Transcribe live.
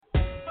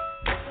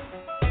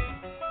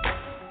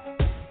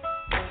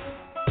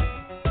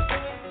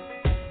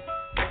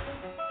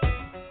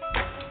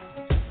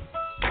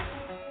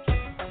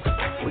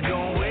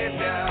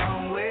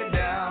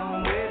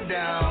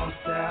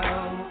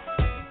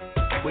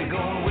we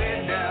going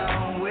way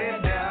down, way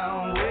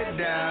down, way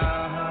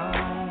down.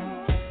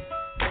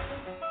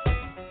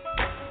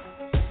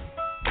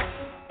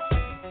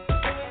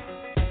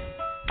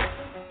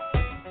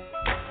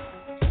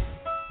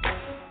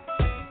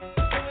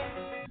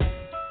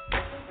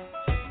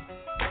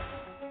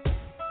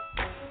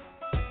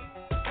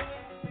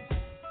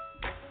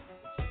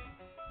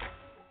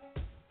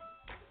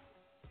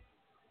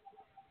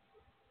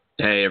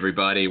 Hey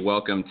everybody,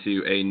 welcome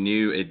to a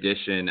new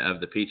edition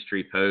of the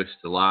Peachtree Post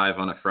live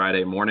on a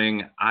Friday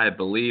morning. I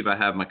believe I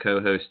have my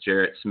co-host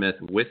Jarrett Smith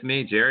with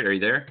me. Jarrett, are you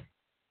there?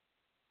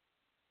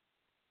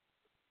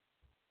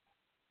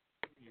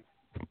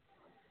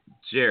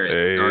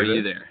 Jarrett, are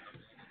you there?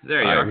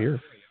 There you are. I'm here.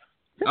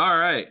 All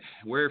right,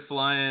 we're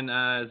flying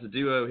as a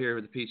duo here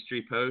with the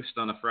Peachtree Post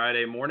on a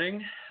Friday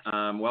morning.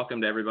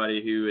 Welcome to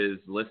everybody who is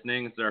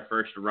listening. It's our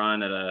first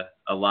run at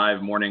a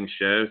live morning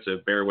show, so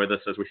bear with us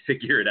as we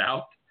figure it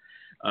out.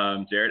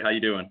 Jarrett, how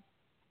you doing?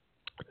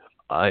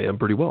 I am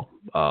pretty well.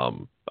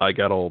 I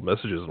got all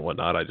messages and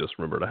whatnot. I just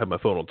remembered I had my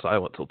phone on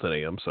silent till 10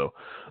 a.m. So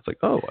it's like,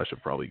 oh, I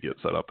should probably get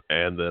set up.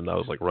 And then I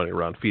was like running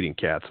around feeding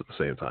cats at the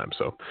same time.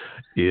 So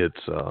it's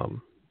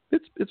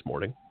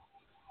morning.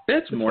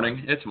 It's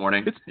morning. It's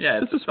morning. This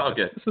is all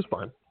good. This is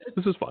fine.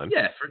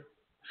 Yeah,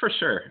 for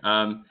sure.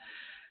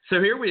 So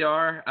here we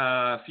are,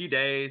 a few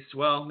days,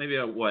 well, maybe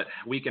a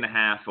week and a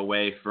half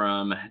away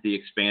from the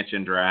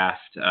expansion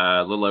draft,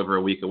 a little over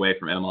a week away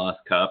from MLS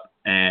Cup,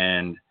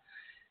 and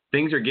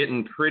things are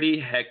getting pretty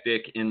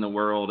hectic in the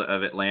world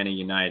of Atlanta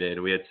United.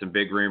 We had some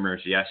big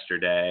rumors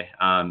yesterday.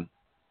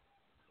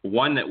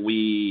 One that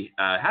we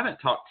haven't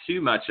talked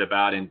too much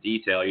about in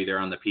detail, either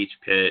on the Peach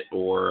Pit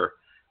or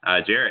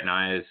Jarrett and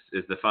I, is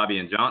the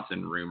Fabian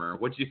Johnson rumor.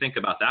 What did you think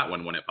about that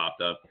one when it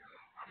popped up?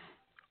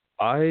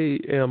 I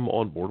am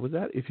on board with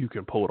that if you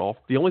can pull it off.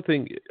 The only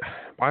thing,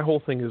 my whole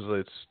thing is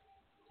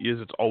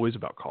it's always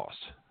about cost.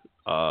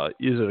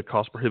 Is it a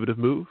cost prohibitive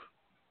move?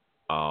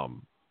 What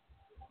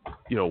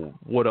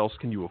else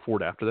can you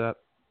afford after that?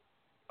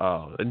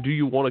 And do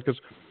you want it? Because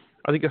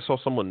I think I saw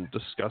someone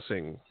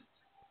discussing,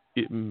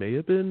 it may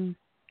have been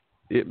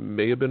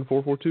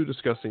 442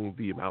 discussing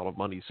the amount of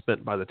money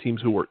spent by the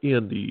teams who were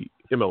in the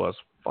MLS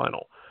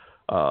final.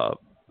 So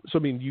I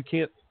mean, you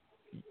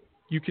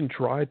can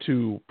try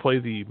to play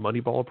the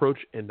Moneyball approach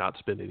and not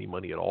spend any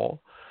money at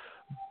all,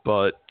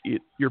 but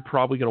you're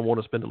probably going to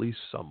want to spend at least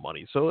some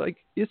money. So like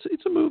it's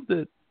a move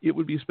that it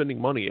would be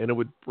spending money and it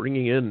would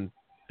bringing in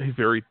a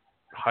very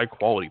high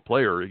quality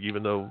player,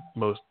 even though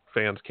most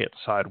fans can't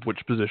decide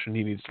which position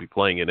he needs to be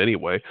playing in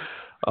anyway.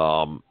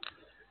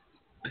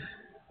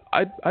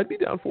 I'd be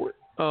down for it.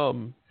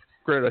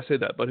 Granted, I say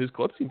that, but his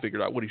club team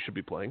figured out what he should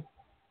be playing.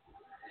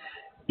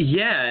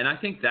 Yeah, and I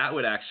think that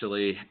would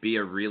actually be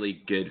a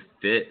really good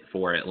fit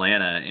for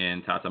Atlanta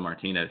in Tata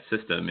Martino's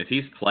system. If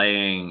he's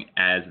playing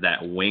as that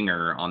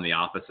winger on the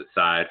opposite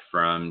side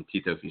from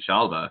Tito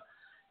Fischalba,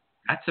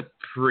 that's a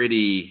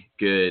pretty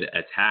good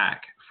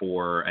attack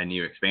for a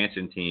new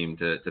expansion team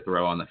to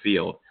throw on the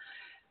field.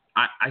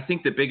 I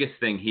think the biggest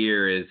thing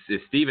here is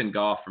Stephen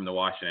Goff from the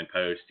Washington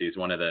Post, who's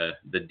one of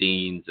the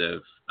deans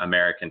of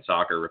American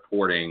soccer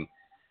reported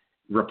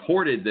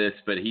this,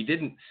 but he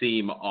didn't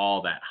seem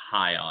all that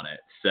high on it.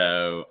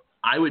 So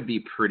I would be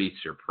pretty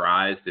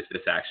surprised if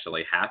this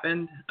actually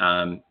happened.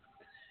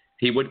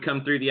 He would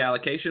come through the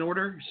allocation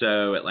order,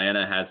 so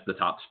Atlanta has the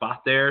top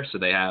spot there, so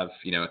they have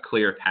a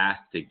clear path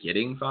to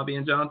getting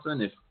Fabian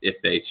Johnson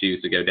if they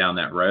choose to go down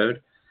that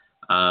road.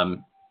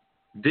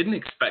 Didn't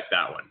expect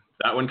that one.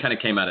 That one kind of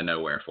came out of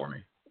nowhere for me.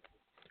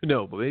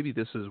 No, but maybe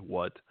this is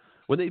what,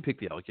 when they picked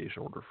the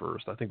allocation order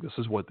first, I think this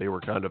is what they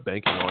were kind of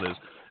banking on, is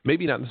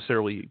maybe not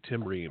necessarily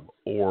Tim Ream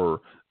or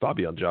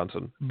Fabian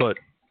Johnson, but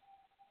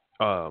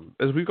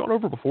as we've gone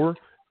over before,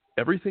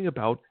 everything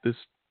about this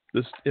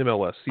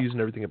MLS season,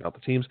 everything about the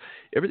teams,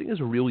 everything is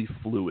really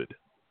fluid.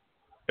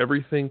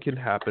 Everything can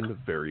happen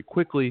very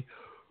quickly.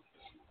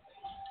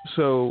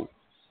 So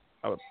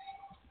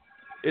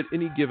at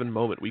any given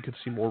moment, we could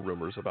see more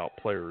rumors about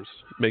players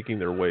making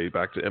their way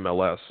back to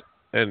MLS,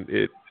 and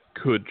it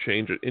could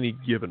change at any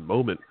given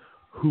moment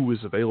who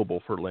is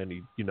available for Atlanta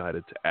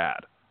United to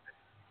add.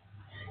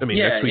 I mean,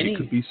 next week it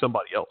could be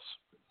somebody else.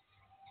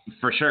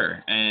 For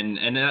sure,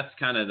 and that's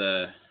kind of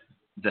the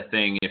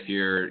thing. If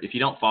you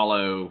don't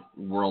follow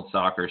world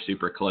soccer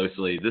super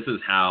closely, this is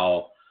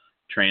how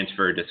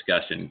transfer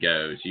discussion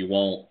goes. You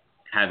won't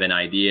have an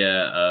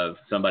idea of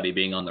somebody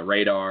being on the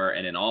radar,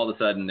 and then all of a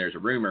sudden there's a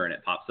rumor and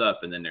it pops up,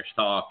 and then there's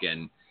talk,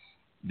 and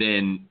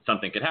then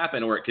something could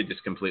happen, or it could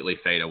just completely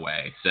fade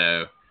away.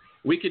 So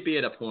we could be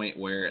at a point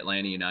where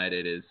Atlanta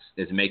United is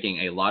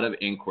making a lot of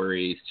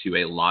inquiries to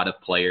a lot of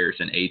players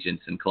and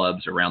agents and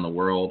clubs around the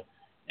world,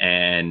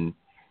 and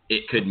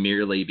it could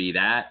merely be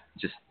that,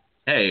 just,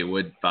 hey,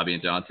 would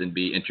Fabian Johnson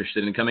be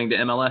interested in coming to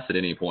MLS at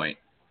any point?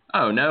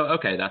 Oh, no?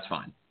 Okay, that's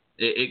fine.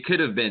 It could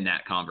have been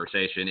that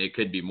conversation. It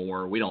could be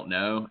more. We don't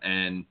know,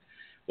 and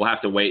we'll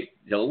have to wait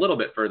till a little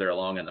bit further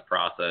along in the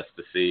process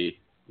to see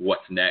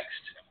what's next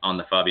on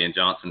the Fabian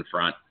Johnson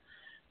front.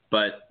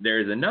 But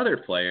there's another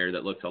player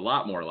that looks a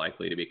lot more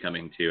likely to be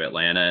coming to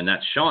Atlanta, and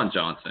that's Sean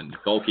Johnson,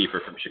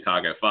 goalkeeper from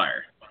Chicago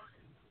Fire.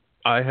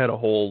 I had a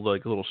whole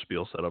little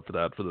spiel set up for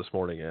that for this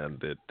morning,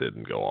 and it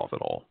didn't go off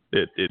at all.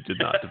 It did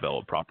not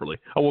develop properly.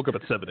 I woke up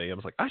at 7 a.m. I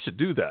was like, I should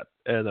do that,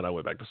 and then I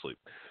went back to sleep.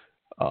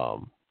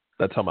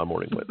 That's how my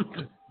morning went.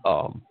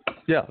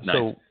 Yeah. Nice.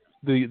 So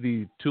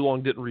the too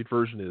long didn't read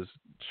version is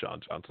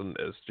Sean Johnson,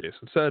 as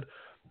Jason said,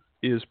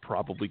 is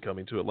probably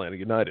coming to Atlanta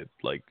United.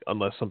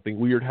 Unless something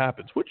weird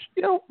happens, which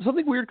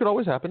something weird could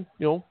always happen.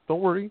 Don't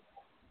worry.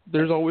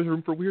 There's always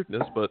room for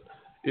weirdness, but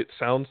it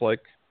sounds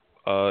like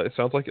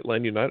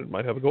Atlanta United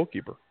might have a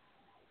goalkeeper.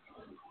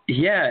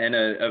 Yeah, and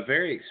a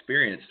very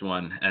experienced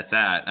one at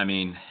that. I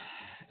mean,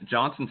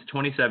 Johnson's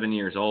 27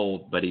 years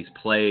old, but he's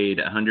played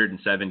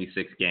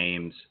 176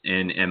 games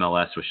in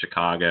MLS with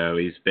Chicago.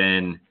 He's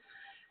been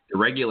the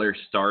regular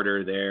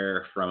starter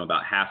there from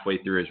about halfway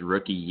through his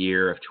rookie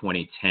year of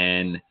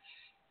 2010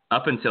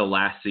 up until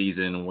last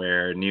season,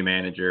 where new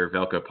manager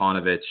Veljko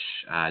Paunovic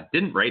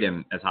didn't rate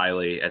him as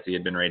highly as he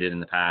had been rated in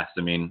the past.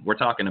 I mean, we're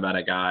talking about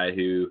a guy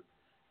who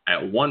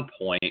at one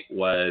point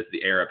was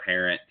the heir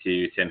apparent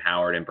to Tim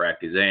Howard and Brad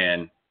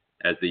Guzan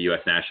as the U.S.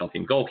 national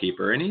team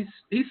goalkeeper, and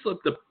he's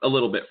slipped a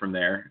little bit from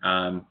there.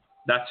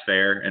 That's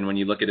fair, and when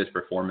you look at his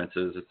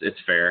performances, it's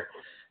fair.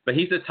 But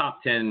he's a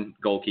top 10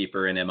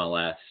 goalkeeper in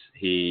MLS.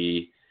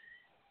 He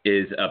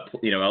is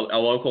a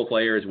local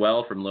player as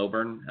well from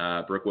Lilburn,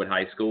 Brookwood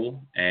High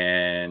School,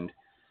 and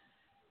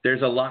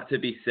there's a lot to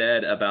be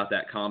said about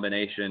that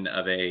combination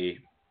of a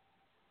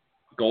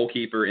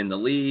goalkeeper in the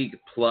league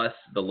plus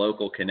the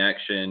local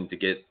connection to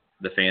get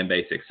the fan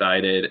base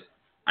excited.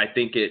 I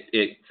think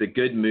it's a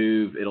good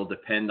move. It'll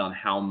depend on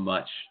how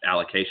much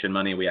allocation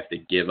money we have to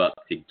give up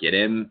to get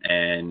him,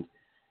 and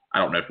I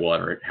don't know if we'll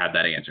ever have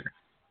that answer.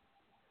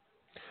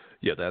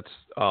 Yeah, that's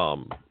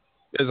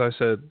as I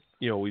said,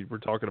 we were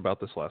talking about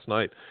this last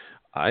night.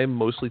 I'm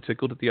mostly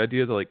tickled at the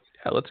idea that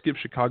let's give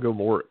Chicago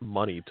more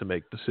money to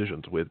make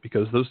decisions with,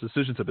 because those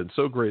decisions have been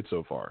so great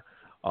so far.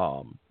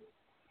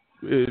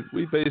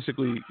 We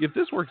basically, if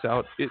this works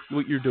out,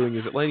 what you're doing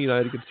is Atlanta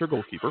United gets their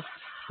goalkeeper,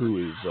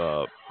 who is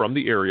from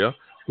the area,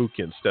 who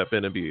can step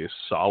in and be a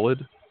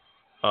solid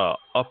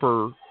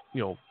upper,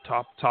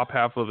 top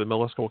half of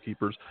MLS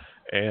goalkeepers,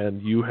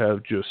 and you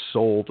have just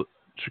sold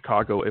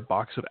Chicago a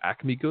box of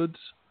Acme goods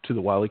to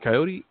the Wile E.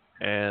 Coyote,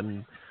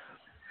 and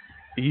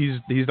he's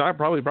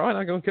probably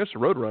not going to catch the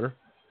Roadrunner.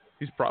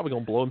 He's probably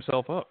going to blow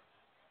himself up.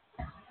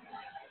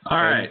 All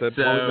right, that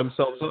blowing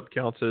themselves up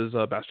counts as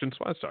Bastian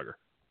Schweinsteiger.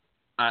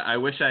 I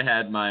wish I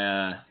had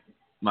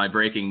my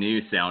breaking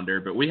news sounder,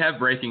 but we have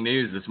breaking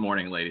news this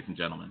morning, ladies and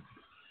gentlemen.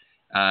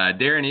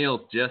 Darren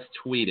Eales just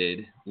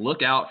tweeted,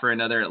 "Look out for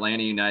another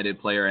Atlanta United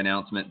player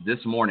announcement this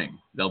morning.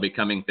 They'll be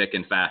coming thick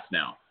and fast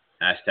now.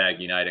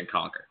 #Unite and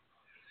Conquer."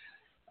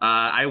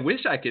 I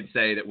wish I could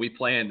say that we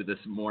planned this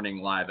morning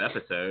live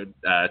episode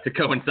to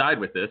coincide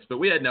with this, but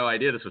we had no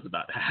idea this was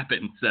about to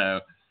happen. So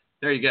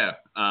there you go.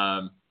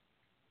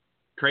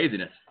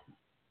 Craziness.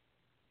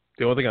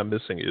 The only thing I'm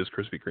missing is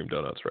Krispy Kreme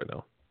donuts right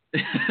now.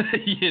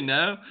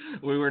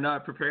 We were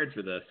not prepared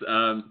for this.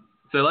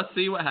 So let's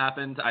see what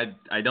happens.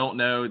 I don't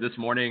know. This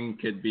morning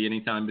could be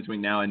any time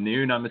between now and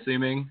noon, I'm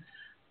assuming.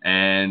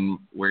 And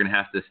we're going to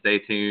have to stay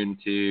tuned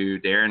to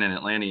Darren and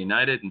Atlanta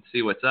United and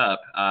see what's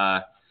up.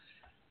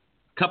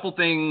 Couple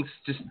things,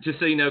 just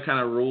so you know, kind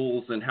of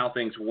rules and how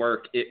things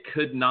work. They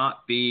couldn't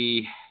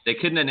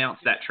announce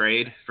that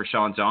trade for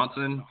Sean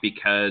Johnson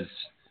because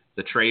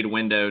the trade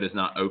window does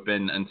not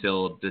open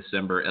until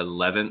December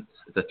 11th,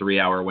 the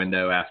 3-hour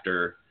window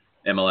after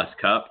MLS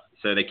Cup.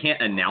 So they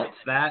can't announce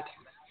that.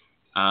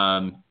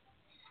 I'm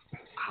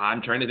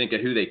trying to think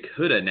of who they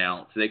could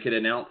announce. They could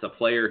announce a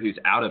player who's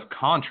out of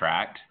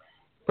contract.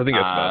 I think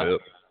that's about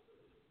it.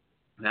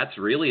 That's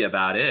really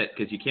about it,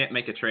 because you can't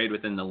make a trade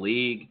within the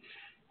league.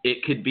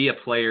 It could be a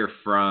player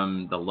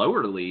from the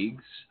lower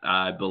leagues,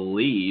 I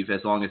believe,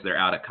 as long as they're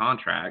out of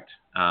contract.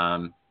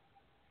 Beyond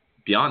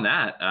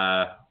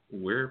that,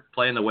 we're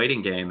playing the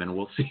waiting game, and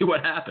we'll see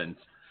what happens.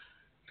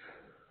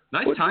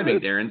 Nice timing,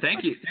 Darren.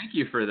 Thank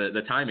you for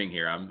the timing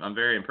here. I'm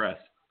very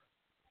impressed.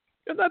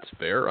 Yeah, that's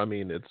fair. I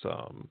mean,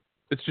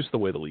 it's just the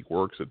way the league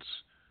works.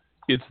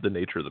 It's the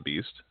nature of the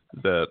beast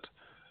that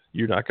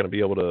you're not going to be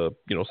able to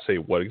say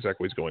what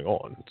exactly is going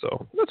on.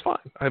 So that's fine.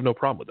 I have no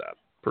problem with that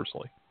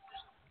personally.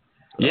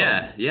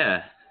 Yeah.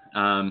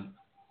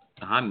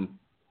 I'm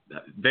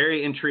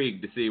very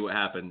intrigued to see what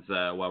happens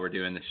while we're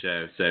doing the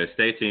show. So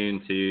stay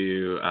tuned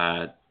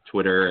to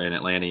Twitter and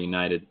Atlanta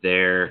United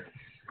there.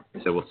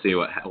 So we'll see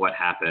what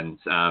happens,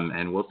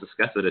 and we'll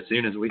discuss it as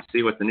soon as we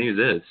see what the news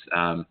is.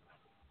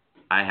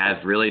 I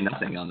have really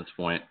nothing on this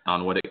point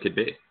on what it could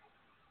be.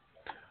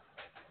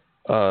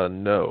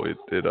 No,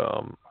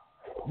 the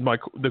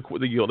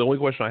only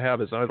question I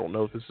have is, I don't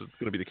know if this is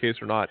going to be the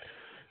case or not.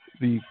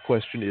 The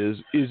question is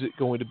it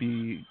going to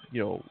be,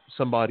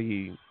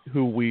 somebody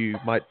who we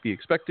might be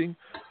expecting,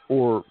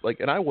 or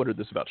and I wondered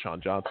this about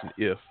Sean Johnson,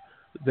 if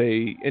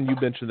and you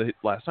mentioned that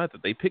last night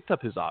that they picked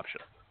up his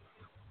option.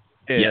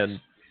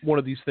 And one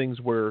of these things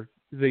where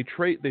they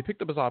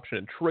picked up his option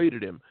and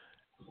traded him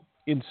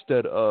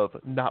instead of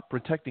not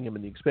protecting him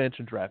in the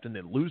expansion draft and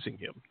then losing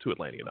him to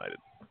Atlanta United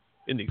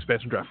in the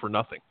expansion draft for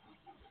nothing,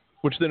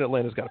 which then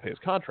Atlanta's got to pay his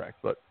contract.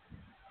 But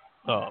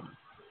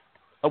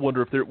I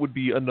wonder if there would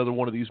be another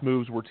one of these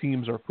moves where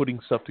teams are putting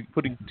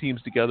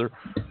teams together,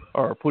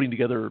 or putting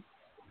together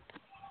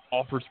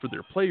offers for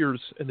their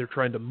players, and they're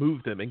trying to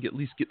move them and at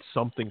least get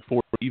something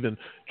for even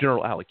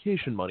general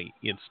allocation money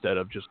instead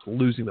of just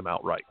losing them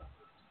outright.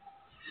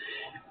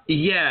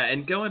 Yeah,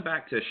 and going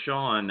back to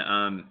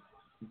Sean,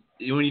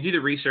 when you do the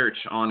research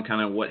on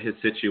kind of what his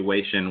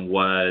situation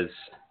was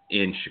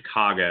in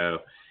Chicago,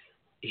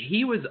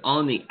 he was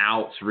on the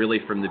outs really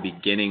from the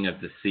beginning of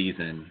the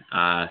season.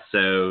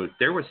 So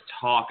there was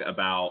talk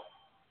about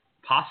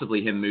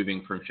possibly him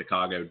moving from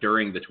Chicago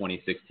during the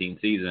 2016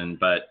 season,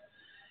 but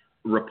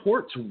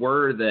reports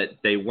were that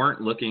they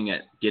weren't looking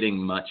at getting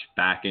much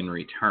back in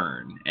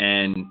return.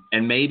 And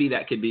maybe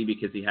that could be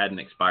because he had an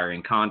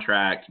expiring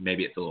contract.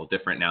 Maybe it's a little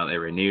different now that they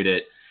renewed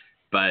it.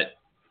 But,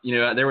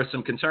 there was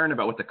some concern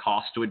about what the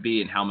cost would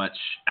be and how much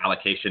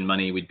allocation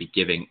money we'd be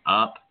giving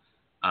up.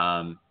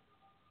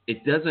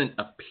 It doesn't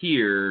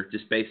appear,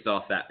 just based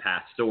off that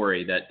past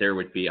story, that there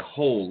would be a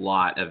whole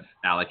lot of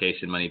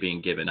allocation money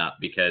being given up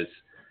because,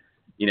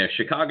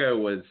 Chicago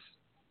was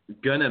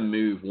going to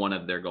move one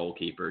of their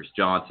goalkeepers,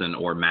 Johnson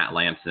or Matt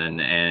Lampson,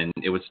 and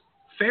it was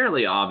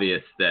fairly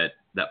obvious that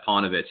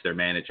Paunovic, their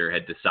manager,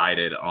 had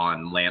decided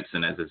on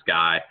Lampson as his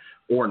guy,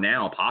 or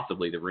now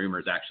possibly the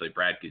rumors actually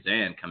Brad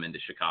Guzan come into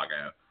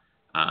Chicago,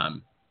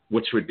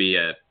 which would be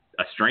a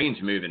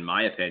strange move, in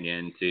my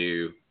opinion,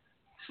 to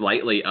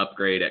slightly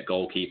upgrade at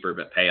goalkeeper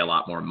but pay a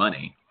lot more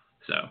money.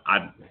 So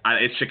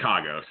it's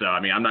Chicago. So,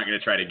 I'm not going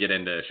to try to get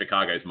into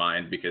Chicago's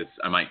mind because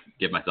I might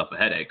give myself a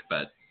headache,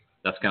 but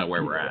that's kind of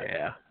where we're at.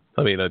 Yeah.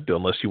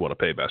 Unless you want to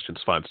pay Bastian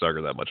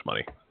Schweinsteiger that much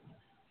money.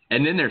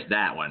 And then there's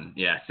that one.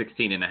 Yeah,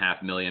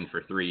 $16.5 million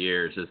for 3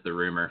 years is the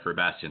rumor for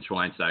Bastian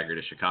Schweinsteiger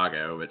to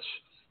Chicago, which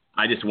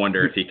I just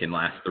wonder if he can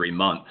last 3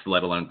 months,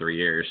 let alone 3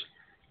 years.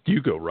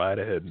 You go right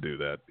ahead and do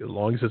that. As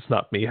long as it's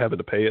not me having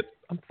to pay it,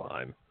 I'm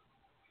fine.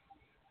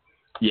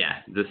 Yeah,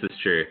 this is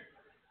true.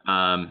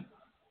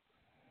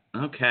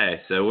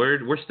 Okay, so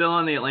we're still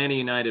on the Atlanta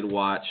United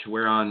watch.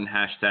 We're on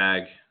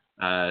hashtag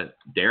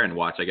Darren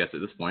watch, I guess, at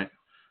this point.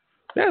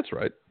 Yeah, that's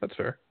right. That's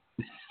fair.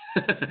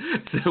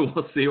 So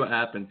we'll see what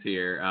happens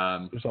here.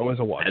 There's always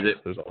a watch.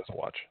 There's always a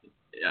watch.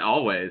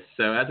 Always.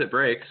 So as it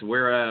breaks,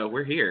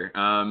 we're here.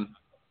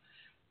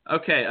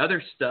 Okay,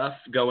 other stuff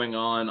going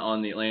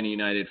on the Atlanta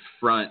United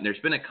front. There's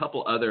been a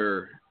couple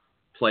other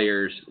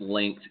players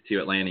linked to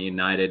Atlanta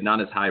United,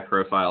 not as high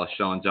profile as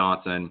Sean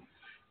Johnson,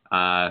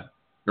 or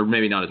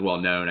maybe not as well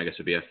known, I guess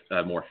would be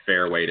a more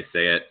fair way to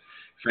say it.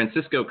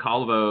 Francisco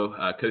Calvo,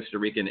 Costa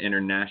Rican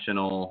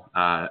international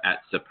at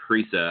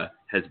Saprissa,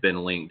 has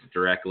been linked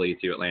directly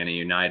to Atlanta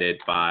United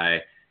by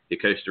the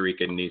Costa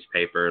Rican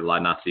newspaper La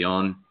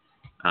Nacion.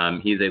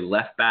 He's a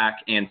left back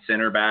and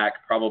center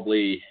back,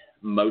 probably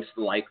most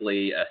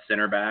likely a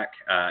center back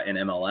in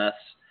MLS.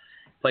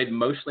 Played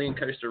mostly in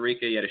Costa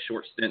Rica. He had a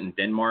short stint in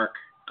Denmark.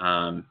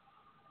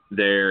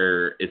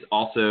 There is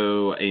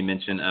also a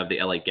mention of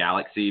the LA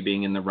Galaxy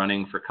being in the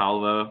running for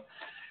Calvo.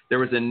 There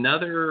was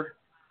another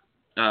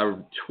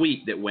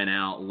tweet that went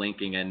out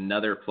linking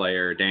another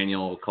player,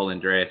 Daniel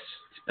Colindres,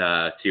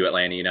 to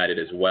Atlanta United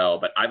as well,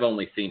 but I've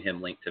only seen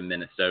him linked to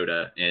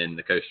Minnesota in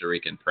the Costa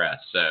Rican press,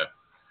 so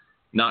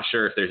not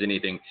sure if there's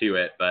anything to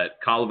it, but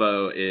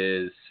Calvo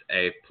is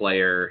a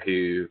player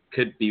who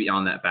could be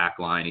on that back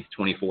line. He's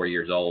 24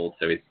 years old,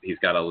 so he's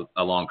got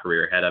a long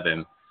career ahead of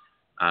him.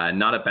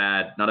 Not a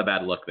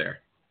bad look there.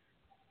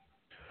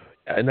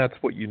 And that's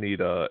what you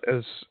need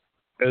as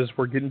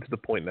we're getting to the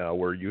point now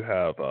where you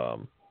have a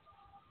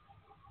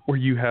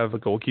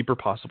goalkeeper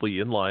possibly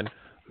in line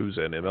who's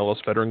an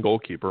MLS veteran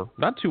goalkeeper,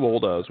 not too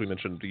old. As we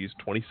mentioned, he's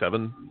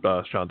 27.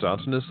 Sean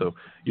Johnson is, so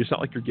it's not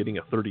like you're getting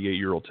a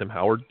 38-year-old Tim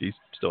Howard. He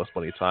still has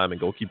plenty of time,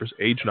 and goalkeepers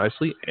age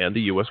nicely, and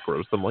the U.S.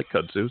 grows them like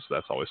kudzu, so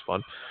that's always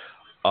fun.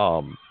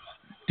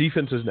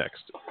 Defense is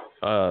next.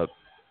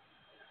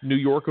 New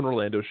York and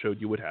Orlando showed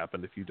you what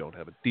happened if you don't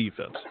have a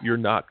defense.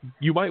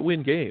 You might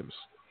win games.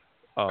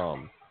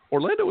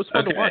 Orlando was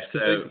fun to watch.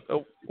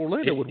 So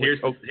Orlando would win.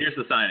 win. Here's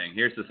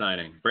the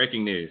signing.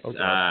 Breaking news.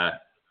 Okay.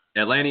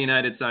 Atlanta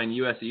United signed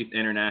U.S. Youth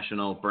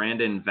International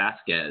Brandon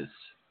Vasquez.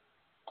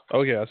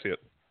 Oh, yeah, I see it.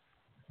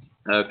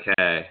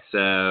 Okay,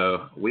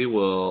 so we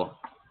will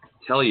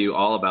tell you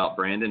all about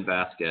Brandon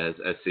Vasquez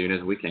as soon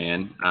as we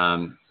can.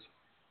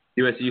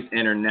 U.S. Youth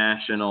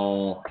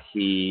International,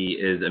 he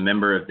is a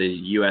member of the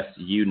U.S.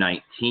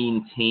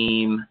 U19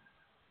 team.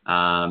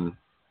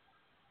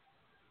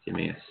 Give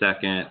me a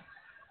second.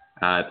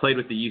 Played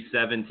with the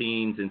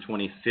U17s in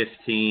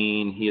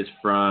 2015. He is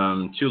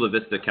from Chula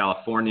Vista,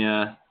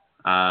 California.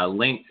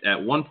 Linked at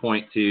one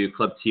point to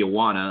Club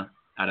Tijuana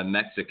out of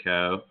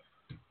Mexico.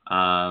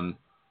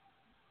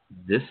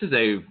 This is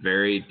a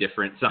very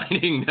different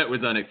signing that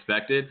was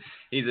unexpected.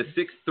 He's a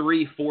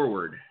 6'3"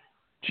 forward.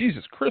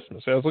 Jesus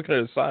Christmas. I was looking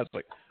at his size,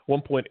 like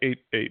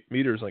 1.88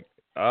 meters. Like,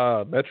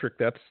 Metric,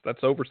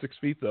 that's over 6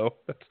 feet though.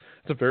 That's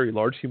a very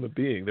large human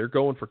being. They're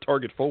going for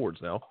target forwards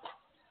now.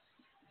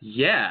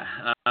 Yeah,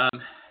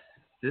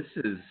 this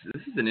is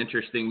an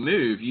interesting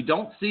move. You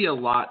don't see a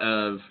lot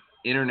of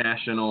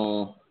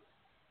international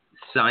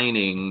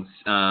signings,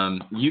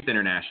 youth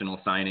international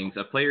signings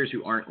of players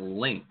who aren't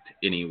linked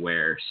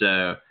anywhere.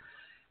 So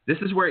this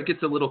is where it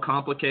gets a little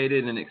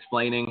complicated in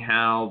explaining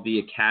how the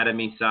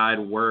academy side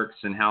works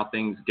and how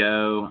things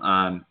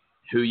go,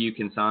 who you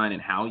can sign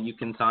and how you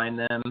can sign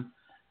them.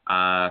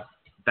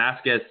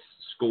 Vasquez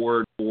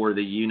scored for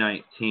the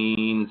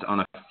U19s on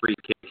a free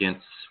kick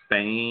against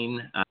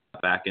Spain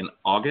back in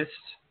August.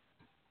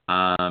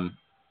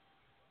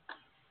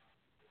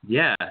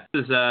 Yeah,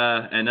 this is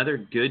another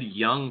good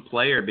young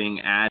player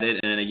being added,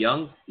 and a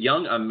young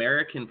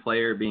American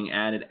player being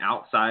added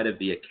outside of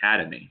the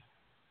academy.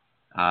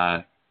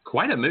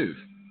 Quite a move.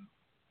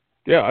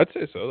 Yeah, I'd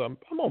say so.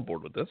 I'm on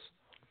board with this.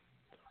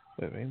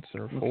 I mean,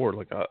 center forward,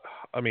 like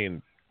I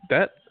mean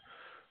that.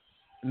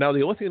 Now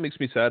the only thing that makes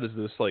me sad is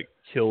this like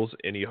kills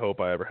any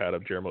hope I ever had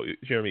of Jeremy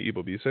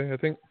Ibobise, I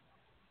think.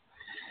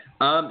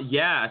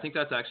 Yeah, I think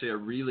that's actually a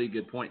really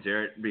good point,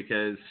 Jarrett,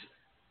 because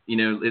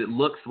it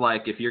looks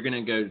like if you're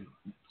going to go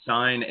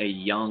sign a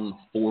young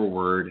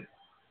forward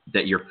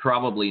that you're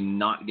probably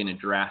not going to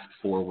draft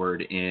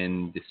forward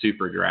in the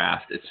super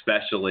draft,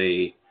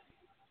 especially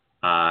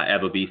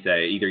Ibobise.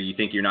 Either you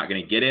think you're not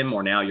going to get him,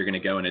 or now you're going to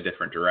go in a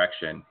different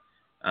direction.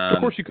 Of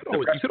course, you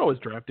could always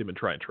draft him and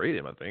try and trade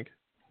him, I think.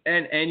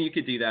 And you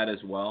could do that as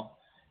well.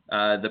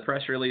 The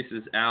press release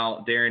is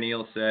out. Darren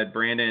Neal said,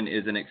 Brandon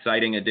is an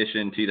exciting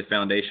addition to the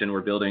foundation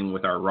we're building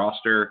with our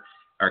roster.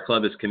 Our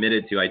club is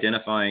committed to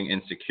identifying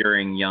and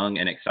securing young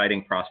and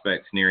exciting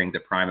prospects nearing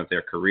the prime of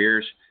their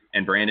careers,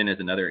 and Brandon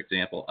is another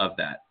example of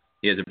that.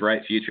 He has a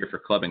bright future for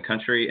club and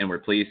country, and we're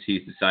pleased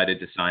he's decided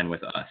to sign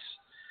with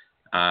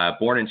us.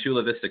 Born in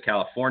Chula Vista,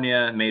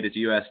 California, made his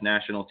U.S.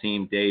 national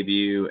team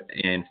debut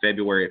in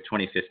February of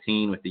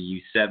 2015 with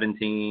the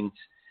U17s.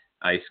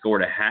 He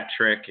scored a hat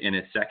trick in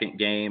his second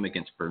game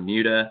against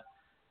Bermuda.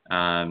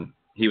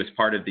 He was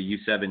part of the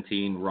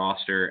U17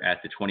 roster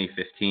at the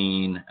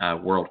 2015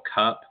 World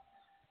Cup.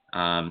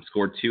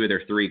 Scored 2 of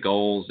their 3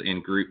 goals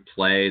in group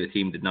play. The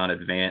team did not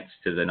advance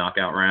to the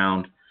knockout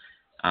round.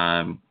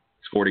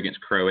 Scored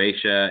against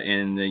Croatia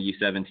in the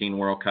U17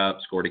 World Cup.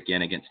 Scored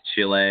again against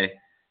Chile.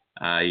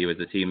 He was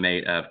a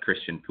teammate of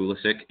Christian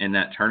Pulisic in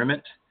that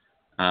tournament.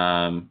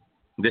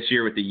 This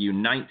year with the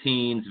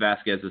U19s,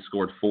 Vasquez has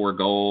scored 4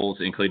 goals,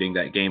 including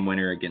that game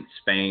winner against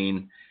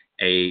Spain,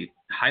 a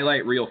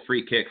highlight reel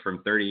free kick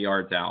from 30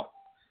 yards out.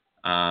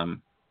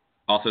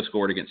 Also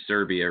scored against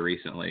Serbia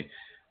recently.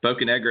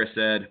 Bocanegra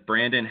said,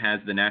 Brandon has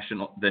the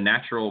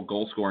natural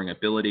goal-scoring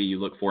ability you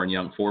look for in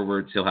young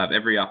forwards. He'll have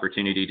every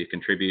opportunity to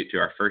contribute to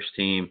our first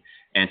team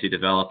and to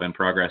develop and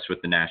progress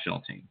with the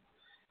national team.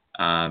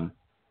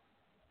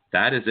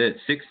 That is it.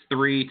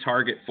 6'3"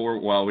 target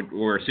forward. Well,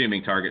 we're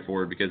assuming target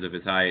forward because of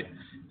his height.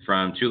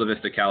 From Chula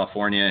Vista,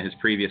 California. His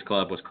previous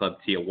club was Club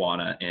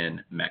Tijuana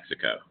in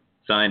Mexico.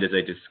 Signed as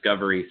a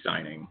discovery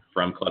signing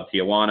from Club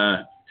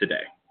Tijuana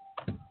today.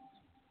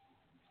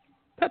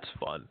 That's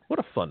fun. What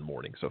a fun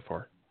morning so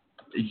far.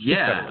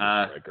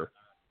 Yeah.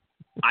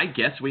 I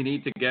guess we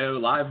need to go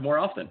live more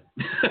often.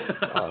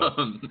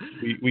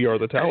 We are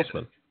the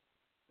talisman.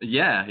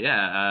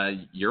 Yeah.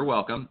 You're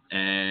welcome.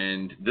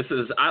 And this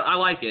is, I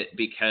like it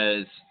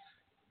because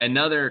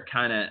another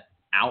kind of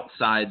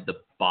outside the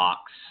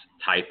box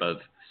type of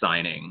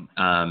signing.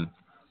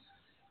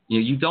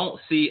 You don't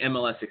see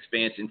MLS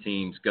expansion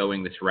teams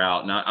going this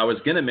route. Now, I was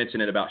going to mention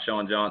it about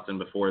Sean Johnson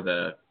before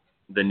the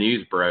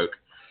news broke.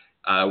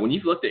 When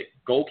you've looked at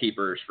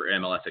goalkeepers for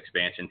MLS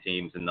expansion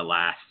teams in the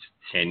last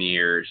 10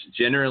 years,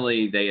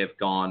 generally they have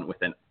gone with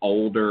an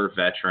older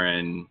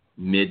veteran,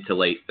 mid to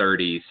late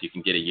 30s. You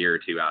can get a year or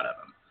 2 out of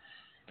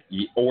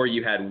them. Or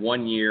you had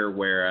 1 year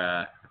where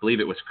I believe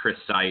it was Chris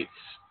Seitz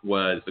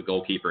was the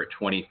goalkeeper at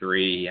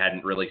 23. He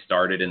hadn't really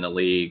started in the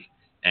league,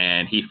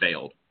 and he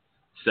failed.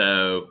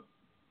 So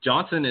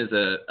Johnson is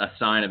a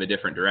sign of a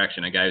different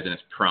direction, a guy who's in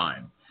his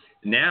prime.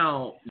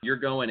 Now you're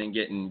going and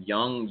getting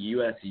young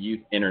U.S.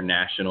 youth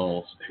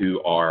internationals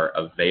who are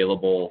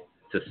available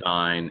to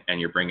sign, and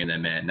you're bringing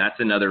them in. That's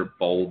another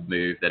bold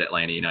move that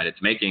Atlanta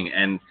United's making.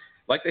 And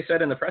like they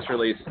said in the press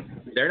release,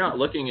 they're not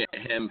looking at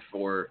him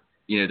for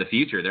the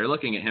future. They're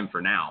looking at him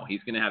for now.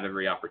 He's going to have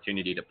every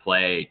opportunity to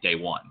play day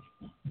one.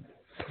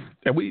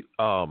 And we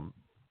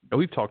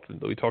talked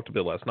a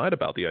bit last night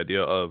about the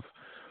idea of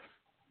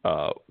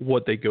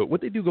what they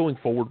do going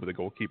forward with a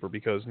goalkeeper,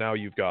 because now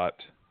you've got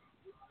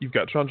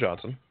Sean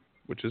Johnson,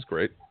 which is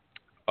great.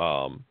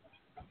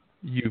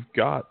 You've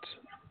got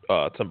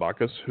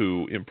Tambakis,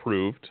 who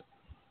improved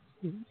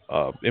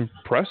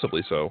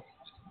impressively so.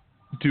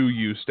 Do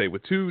you stay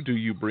with 2? Do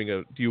you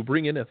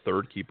bring in a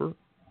third keeper?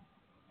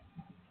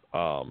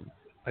 I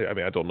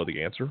don't know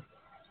the answer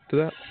to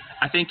that.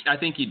 I think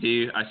you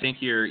do. I think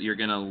you're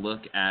going to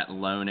look at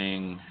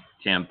loaning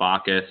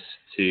Tambakis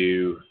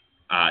to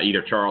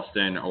either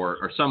Charleston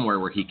or somewhere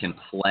where he can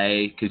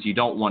play, because you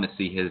don't want to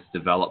see his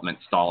development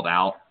stalled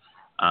out.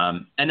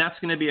 And that's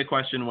going to be a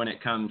question when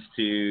it comes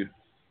to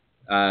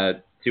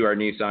our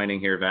new signing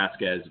here,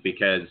 Vasquez,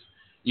 because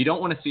you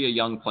don't want to see a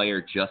young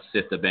player just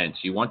sit the bench.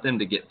 You want them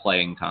to get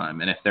playing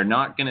time. And if they're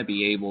not going to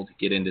be able to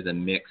get into the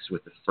mix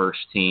with the first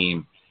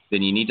team,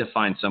 then you need to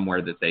find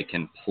somewhere that they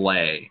can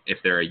play if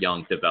they're a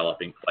young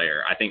developing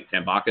player. I think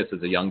Tambakis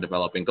is a young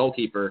developing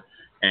goalkeeper,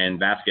 and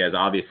Vasquez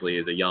obviously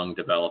is a young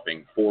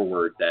developing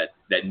forward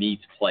that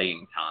needs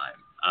playing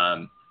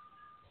time.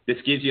 This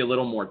gives you a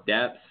little more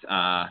depth.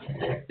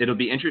 It'll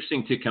be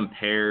interesting to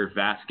compare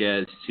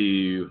Vasquez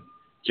to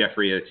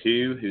Jeffrey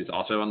O'Toole, who's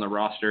also on the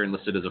roster and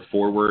listed as a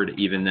forward,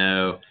 even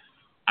though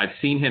I've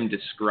seen him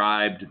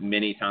described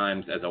many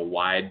times as a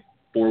wide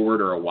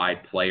forward or a wide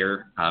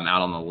player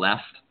out on the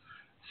left.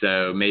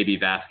 So maybe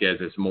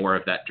Vasquez is more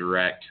of that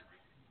direct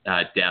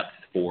depth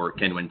for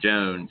Kenwin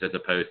Jones as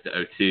opposed to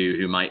O'Toole,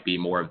 who might be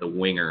more of the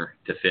winger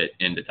to fit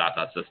into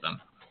Tata's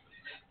system.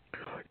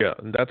 Yeah,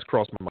 and that's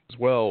crossed my mind as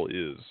well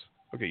is,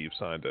 okay, you've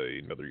signed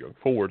another young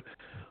forward.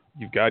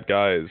 You've got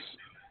guys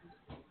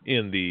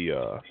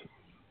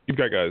you've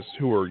got guys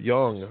who are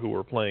young who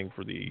are playing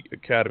for the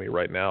academy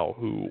right now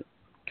who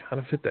kind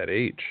of fit that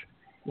age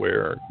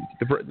where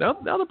now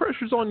the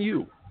pressure's on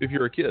you if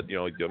you're a kid. You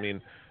know, I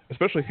mean,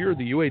 especially if you're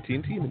the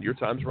U18 team and your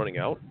time's running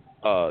out,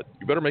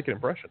 you better make an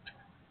impression.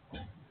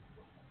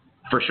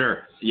 For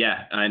sure,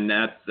 yeah, and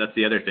that's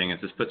the other thing is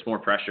this puts more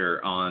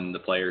pressure on the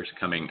players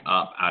coming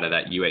up out of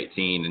that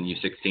U18 and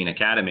U16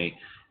 academy.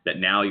 That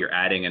now you're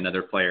adding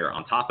another player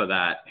on top of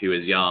that who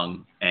is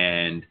young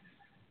and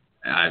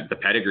the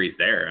pedigree's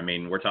there. I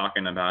mean, we're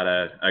talking about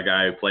a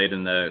guy who played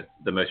in the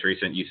most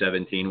recent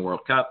U17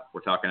 World Cup.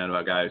 We're talking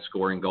about a guy who's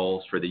scoring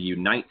goals for the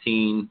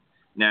U19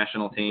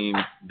 national team.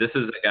 This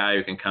is a guy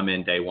who can come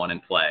in day one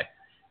and play,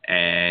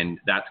 and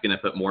that's going to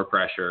put more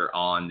pressure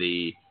on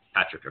the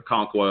Patrick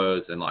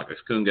Okonkwo's and Lagos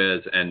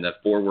Kungas and the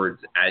forwards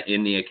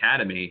in the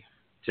academy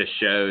to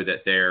show that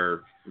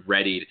they're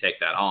ready to take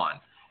that on.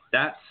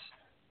 That's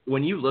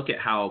when you look at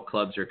how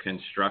clubs are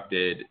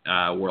constructed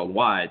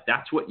worldwide,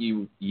 that's what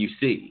you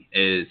see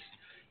is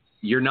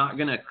you're not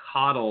going to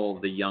coddle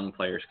the young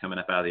players coming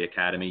up out of the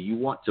academy. You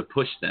want to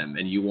push them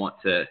and you want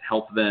to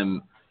help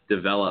them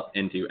develop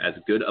into as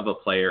good of a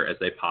player as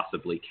they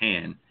possibly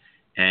can.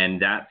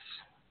 And that's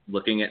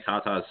looking at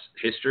Tata's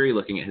history,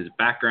 looking at his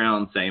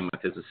background, same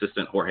with his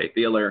assistant, Jorge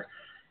Thieler.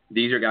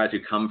 These are guys who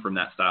come from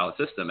that style of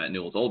system at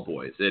Newell's Old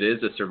Boys. It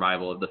is a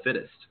survival of the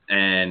fittest.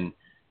 And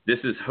this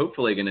is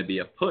hopefully going to be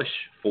a push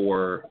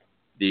for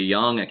the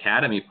young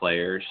academy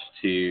players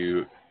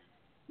to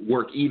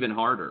work even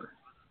harder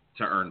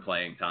to earn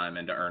playing time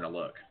and to earn a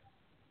look.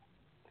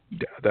 Yeah,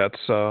 that's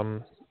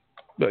the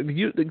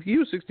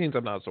U16s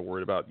I'm not so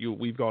worried about.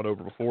 We've gone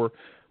over before.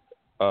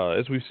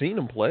 As we've seen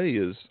them play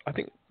is, I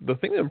think the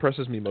thing that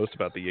impresses me most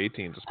about the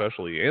 18s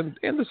especially, and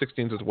the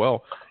 16s as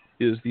well,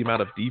 is the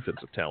amount of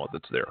defensive talent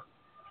that's there.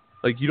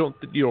 Like you don't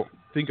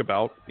think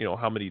about,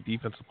 how many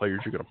defensive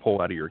players you're going to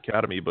pull out of your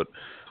academy, but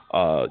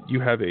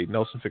you have a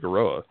Nelson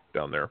Figueroa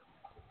down there.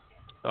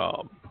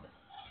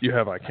 You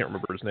have, I can't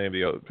remember his name,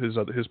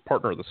 his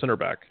partner, the center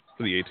back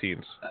for the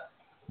 18s.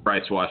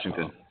 Bryce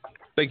Washington.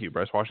 Thank you,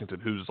 Bryce Washington,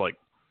 who's like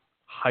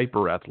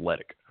hyper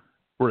athletic,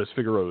 whereas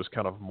Figueroa is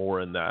kind of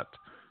more in that,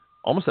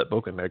 almost that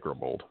Boca Negra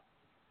mold.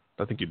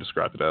 I think you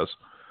described it as.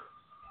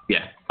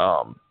 Yeah.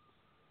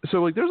 So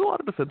like, there's a lot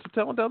of defensive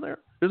talent down there.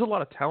 There's a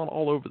lot of talent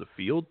all over the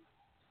field.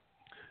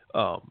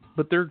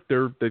 But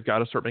they've got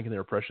to start making their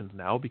impressions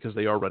now because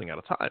they are running out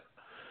of time.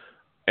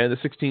 And the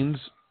 16s,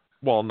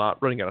 while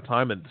not running out of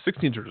time, and the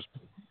 16s are just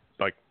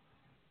like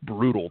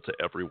brutal to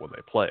everyone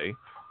they play.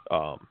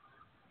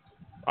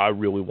 I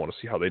really want to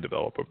see how they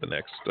develop over the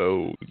next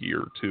year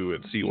or two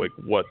and see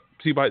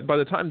by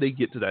the time they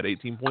get to that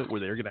 18 point where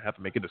they're going to have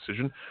to make a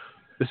decision,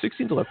 the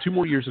 16s will have 2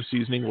 more years of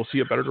seasoning. We'll see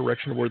a better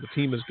direction of where the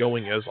team is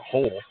going as a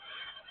whole.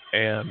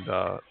 And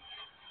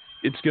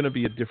it's going to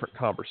be a different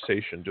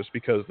conversation just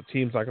because the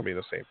team's not going to be in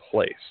the same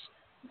place.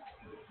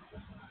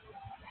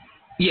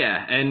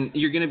 Yeah, and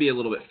you're going to be a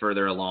little bit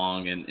further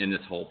along in this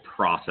whole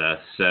process.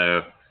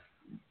 So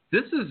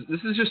this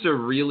is just a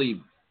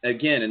really,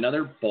 again,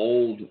 another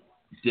bold,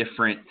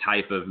 different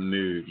type of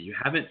move. You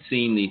haven't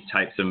seen these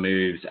types of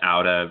moves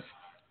out of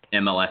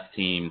MLS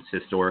teams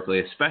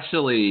historically,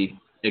 especially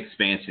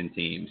expansion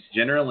teams.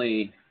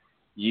 Generally,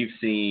 you've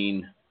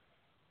seen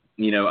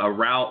a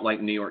route like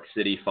New York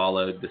City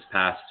followed this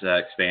past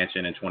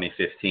expansion in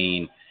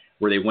 2015,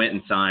 where they went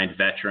and signed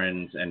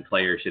veterans and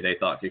players who they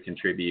thought could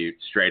contribute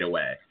straight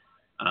away.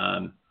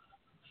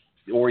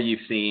 Or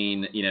you've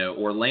seen,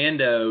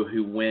 Orlando,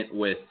 who went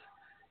with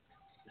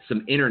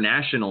some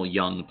international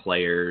young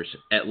players.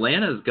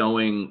 Atlanta's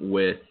going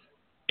with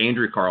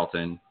Andrew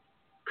Carlton,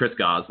 Chris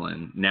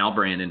Goslin, now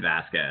Brandon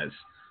Vasquez,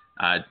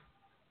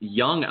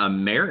 young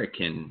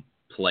American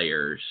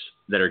players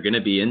that are going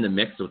to be in the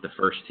mix with the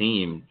first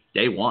team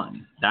day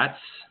one.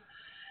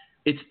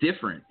 It's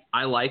different.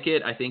 I like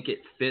it. I think it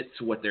fits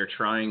what they're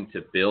trying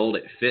to build.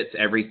 It fits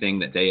everything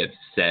that they have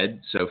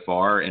said so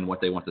far and what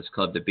they want this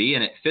club to be.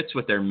 And it fits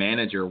what their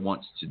manager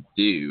wants to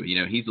do.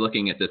 He's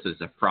looking at this as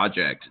a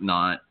project,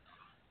 not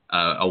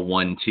a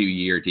 1-2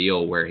 year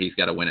deal where he's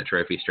got to win a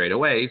trophy straight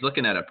away. He's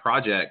looking at a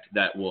project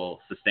that will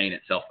sustain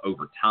itself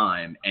over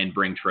time and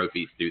bring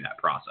trophies through that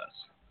process.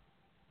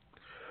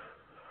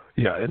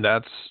 Yeah,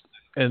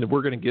 and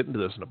we're going to get into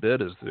this in a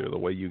bit, is the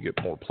way you get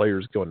more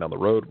players going down the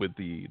road with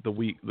the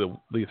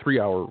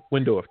 3-hour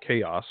window of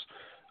chaos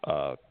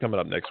coming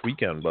up next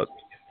weekend. But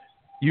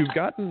you've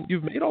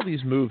made all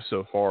these moves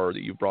so far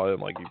that you've brought in,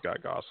 like you've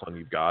got Gosselin,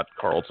 you've got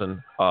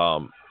Carlton,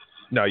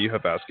 now you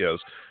have Vasquez,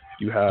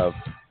 you have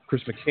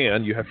Chris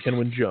McCann, you have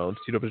Kenwin Jones,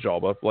 Tito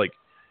Bajalba, like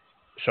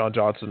Sean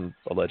Johnson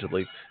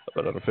allegedly,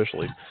 but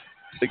unofficially.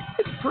 Like,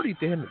 it's pretty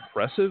damn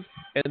impressive,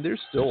 and there's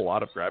still a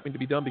lot of grabbing to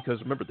be done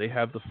because, remember, they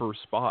have the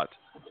first spot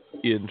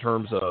in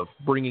terms of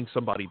bringing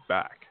somebody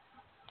back,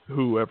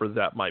 whoever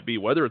that might be,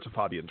 whether it's a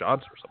Fabian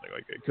Johnson or something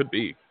like it could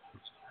be.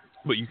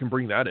 But you can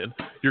bring that in.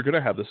 You're going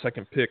to have the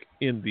second pick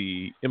in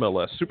the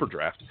MLS Super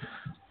Draft,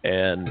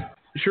 and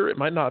sure, it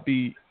might not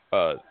be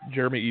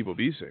Jeremy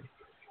Ebobisse,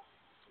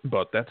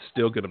 but that's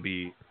still going to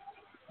be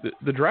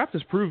the draft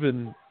has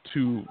proven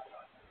to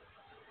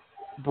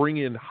bring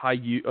in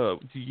to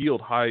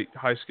yield high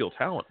skill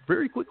talent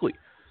very quickly.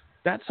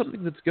 That's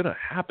something that's going to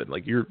happen.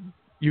 Like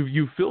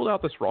you've filled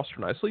out this roster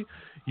nicely.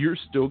 You're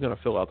still going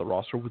to fill out the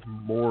roster with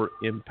more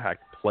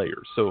impact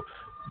players. So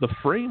the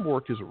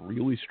framework is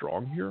really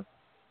strong here,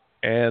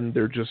 and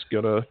they're just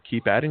going to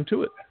keep adding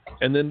to it.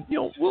 And then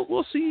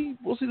we'll see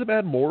them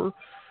add more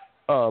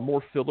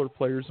filler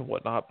players and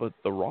whatnot. But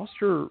the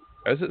roster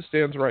as it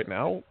stands right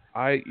now,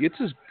 it's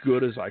as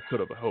good as I could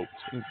have hoped,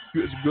 and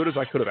as good as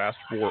I could have asked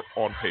for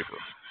on paper.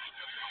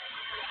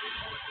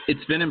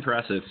 It's been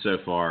impressive so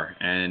far,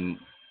 and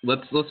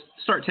let's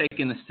start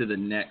taking this to the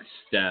next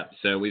step.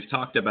 So we've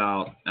talked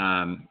about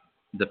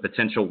the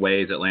potential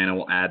ways Atlanta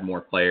will add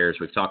more players.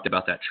 We've talked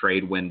about that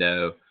trade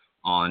window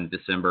on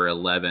December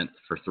 11th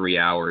for 3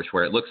 hours,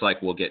 where it looks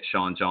like we'll get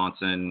Sean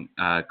Johnson,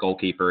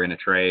 goalkeeper, in a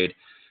trade,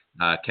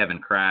 Kevin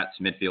Kratz,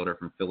 midfielder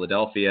from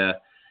Philadelphia.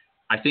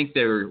 I think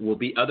there will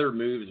be other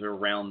moves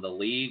around the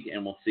league,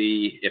 and we'll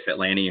see if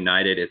Atlanta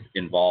United is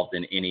involved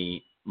in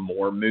any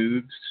more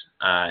moves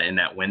in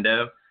that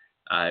window.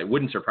 It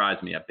wouldn't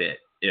surprise me a bit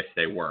if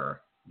they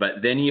were.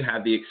 But then you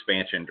have the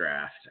expansion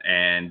draft,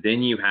 and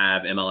then you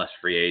have MLS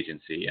free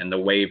agency and the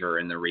waiver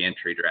and the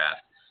reentry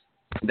draft.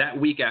 That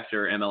week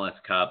after MLS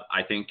Cup,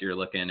 I think you're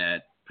looking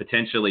at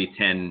potentially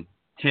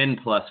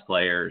 10-plus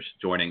players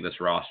joining this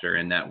roster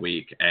in that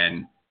week.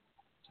 And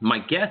my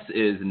guess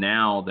is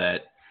now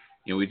that,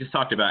 we just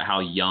talked about how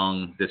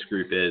young this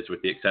group is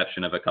with the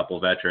exception of a couple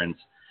of veterans.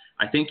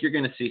 I think you're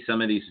going to see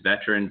some of these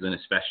veterans, and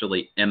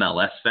especially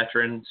MLS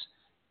veterans,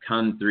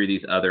 come through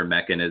these other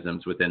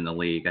mechanisms within the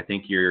league. I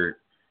think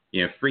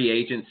free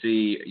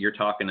agency, you're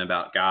talking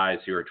about guys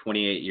who are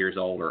 28 years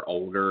old or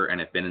older and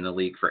have been in the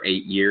league for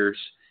 8 years.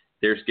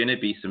 There's going to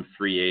be some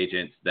free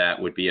agents that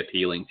would be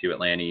appealing to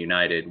Atlanta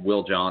United.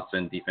 Will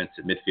Johnson,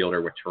 defensive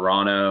midfielder with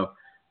Toronto,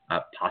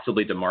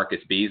 possibly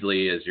DeMarcus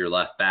Beasley as your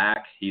left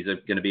back. He's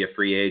going to be a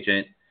free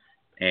agent.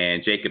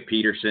 And Jacob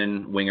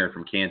Peterson, winger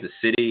from Kansas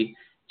City.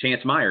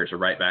 Chance Myers, a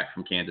right back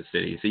from Kansas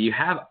City. So you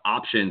have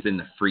options in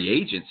the free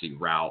agency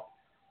route.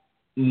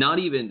 That's not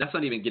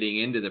even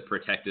getting into the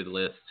protected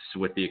lists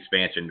with the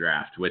expansion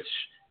draft, which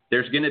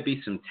there's going to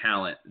be some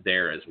talent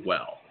there as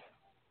well.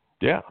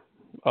 Yeah.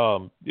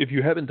 If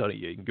you haven't done it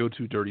yet, you can go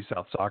to Dirty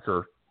South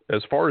Soccer.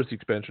 As far as the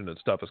expansion and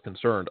stuff is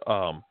concerned,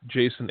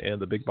 Jason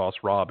and the big boss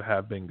Rob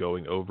have been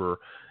going over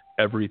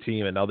every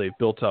team, and now they've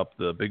built up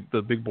the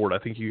big board. I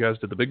think you guys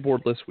did the big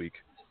board this week.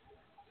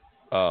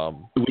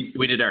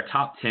 We did our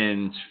top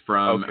 10s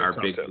from our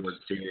big board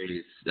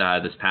series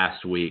this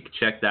past week.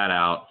 Check that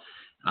out.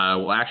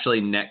 Well, actually,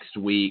 next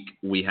week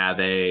we have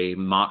a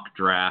mock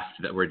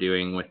draft that we're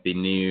doing with the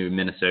new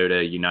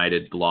Minnesota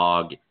United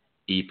blog,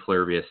 E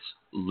Pluribus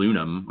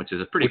Lunum, which is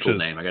a pretty cool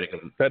name. I got to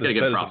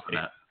give props for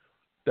that.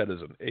 That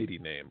is an 80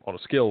 name on a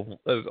scale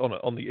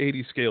on the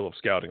 80 scale of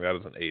scouting. That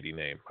is an 80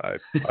 name.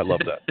 I love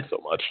that so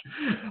much.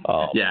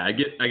 Yeah, I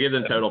give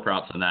them total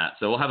props on that.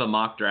 So we'll have a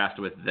mock draft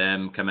with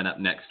them coming up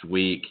next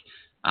week.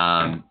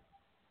 Rob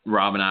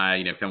and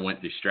I, kind of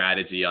went through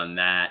strategy on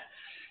that.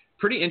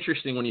 Pretty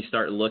interesting when you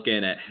start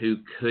looking at who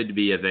could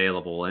be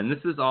available, and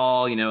this is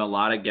all a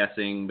lot of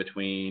guessing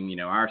between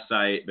our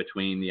site,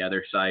 between the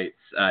other sites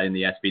in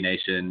the SB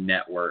Nation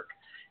network,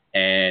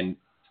 and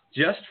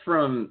just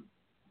from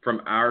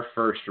our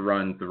first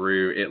run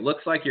through, it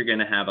looks like you're going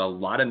to have a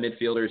lot of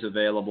midfielders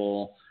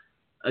available,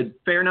 a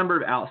fair number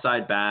of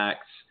outside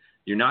backs.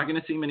 You're not going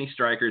to see many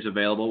strikers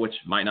available, which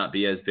might not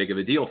be as big of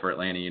a deal for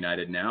Atlanta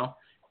United now.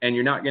 And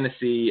you're not going to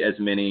see as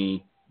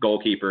many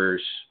goalkeepers,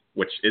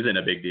 which isn't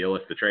a big deal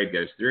if the trade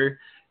goes through.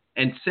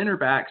 And center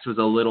backs was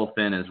a little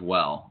thin as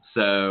well.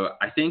 So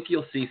I think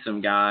you'll see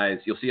some guys.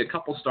 You'll see a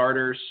couple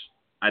starters.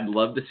 I'd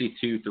love to see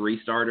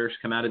 2-3 starters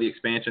come out of the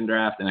expansion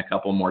draft and a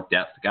couple more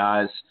depth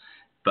guys.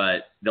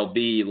 But there'll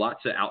be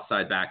lots of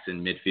outside backs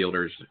and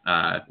midfielders,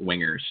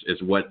 wingers,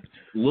 is what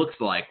looks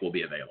like will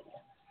be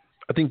available.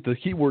 I think the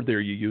key word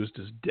there you used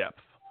is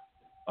depth.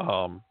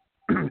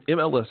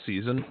 MLS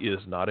season is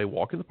not a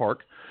walk in the park.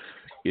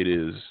 It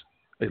is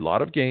a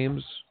lot of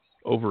games,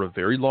 over a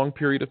very long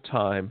period of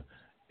time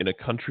in a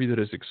country that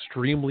is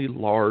extremely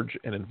large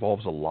and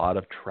involves a lot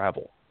of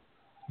travel.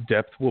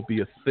 Depth will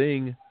be a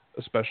thing,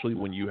 especially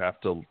when you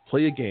have to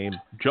play a game,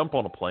 jump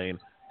on a plane,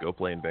 go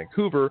play in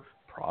Vancouver,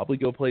 probably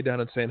go play down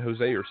in San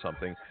Jose or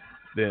something,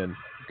 then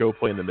go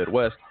play in the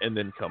Midwest, and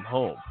then come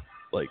home.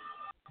 Like,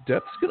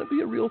 depth's going to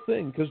be a real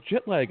thing because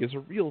jet lag is a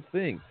real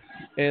thing.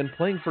 And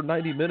playing for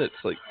 90 minutes,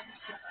 like,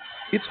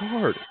 it's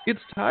hard. It's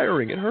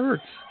tiring. It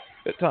hurts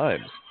at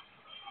times.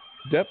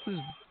 Depth is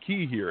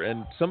key here,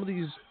 and some of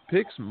these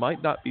picks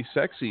might not be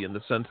sexy in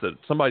the sense that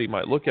somebody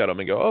might look at them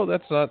and go, "Oh,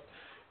 that's not,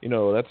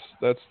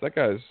 that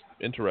guy's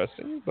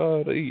interesting."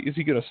 But is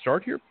he going to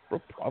start here?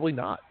 Well, probably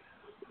not.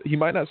 He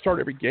might not start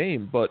every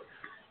game, but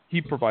he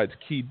provides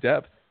key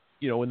depth,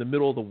 in the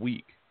middle of the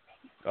week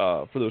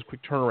for those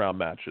quick turnaround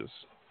matches.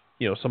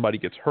 Somebody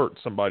gets hurt,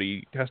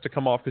 somebody has to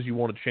come off because you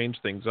want to change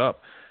things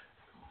up.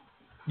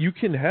 You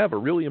can have a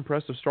really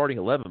impressive starting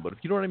 11, but if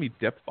you don't have any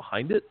depth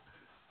behind it,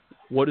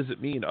 what does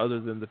it mean other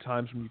than the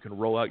times when you can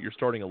roll out your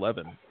starting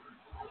 11?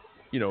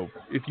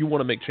 If you want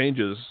to make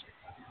changes,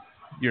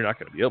 you're not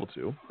going to be able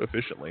to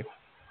efficiently.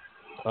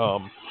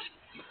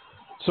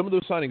 Some of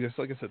those signings,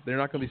 like I said, they're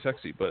not going to be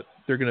sexy, but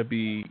they're going to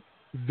be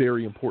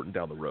very important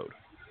down the road.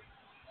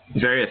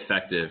 Very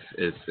effective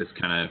is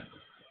kind of,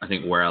 I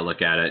think, where I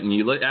look at it. And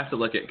you have to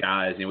look at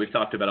guys. We've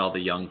talked about all the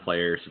young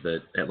players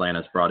that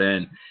Atlanta's brought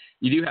in.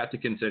 You do have to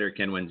consider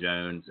Kenwyne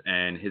Jones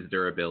and his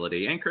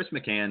durability, and Chris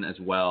McCann as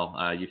well.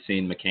 You've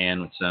seen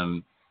McCann with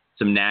some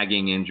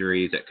nagging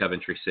injuries at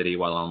Coventry City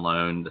while on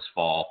loan this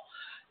fall.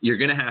 You're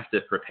going to have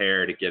to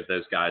prepare to give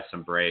those guys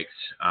some breaks.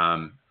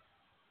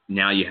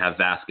 Now you have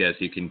Vasquez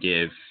who can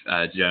give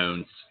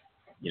Jones,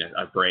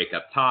 a break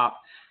up top.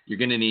 You're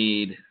going to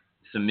need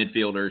some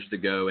midfielders to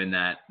go in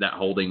that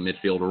holding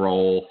midfield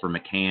role for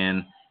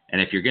McCann. And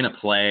if you're going to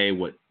play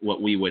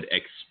what we would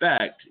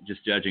expect,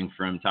 just judging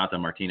from Tata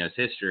Martino's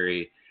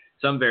history,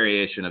 some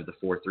variation of the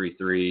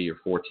 4-3-3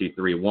 or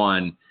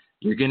 4-2-3-1,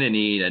 you're going to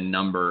need a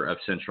number of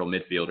central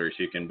midfielders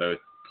who can both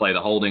play the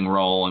holding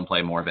role and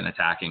play more of an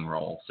attacking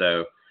role.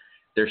 So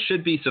there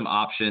should be some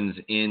options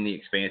in the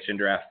expansion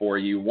draft for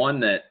you.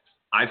 One that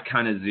I've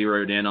kind of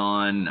zeroed in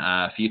on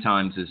a few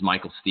times is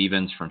Michael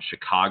Stevens from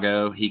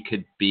Chicago. He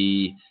could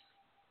be,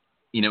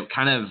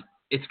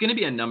 it's going to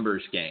be a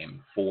numbers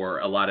game for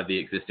a lot of the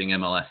existing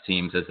MLS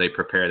teams as they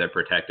prepare their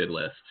protected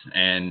lists.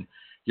 And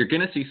you're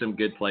going to see some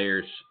good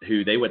players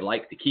who they would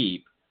like to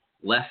keep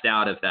left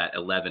out of that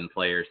 11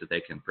 players that they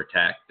can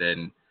protect.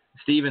 And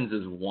Stevens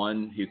is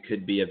one who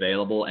could be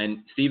available. And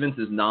Stevens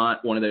is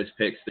not one of those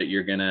picks that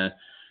you're going to,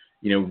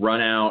 run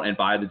out and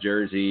buy the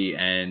jersey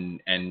and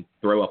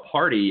throw a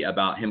party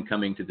about him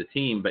coming to the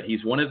team. But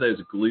he's one of those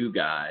glue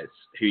guys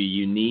who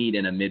you need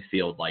in a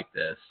midfield like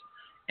this,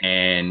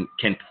 and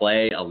can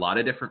play a lot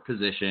of different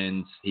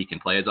positions. He can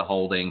play as a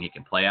holding. He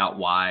can play out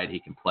wide. He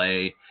can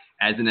play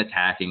as an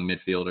attacking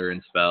midfielder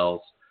in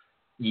spells.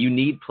 You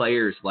need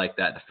players like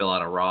that to fill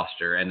out a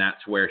roster, and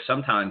that's where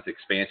sometimes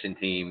expansion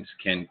teams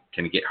can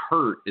get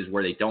hurt, is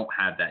where they don't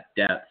have that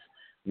depth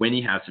when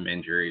you have some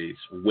injuries,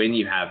 when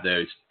you have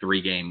those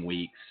 3-game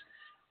weeks,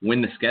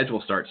 when the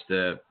schedule starts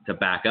to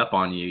back up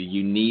on you.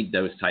 You need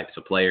those types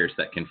of players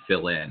that can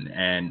fill in,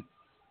 and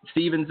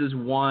Stevens is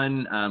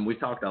one. We've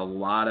talked a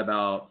lot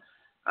about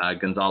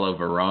Gonzalo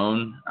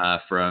Verón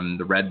from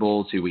the Red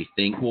Bulls, who we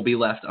think will be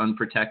left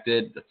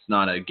unprotected. That's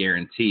not a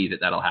guarantee that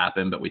that'll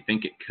happen, but we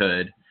think it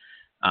could.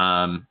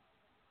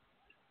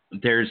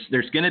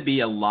 There's going to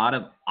be a lot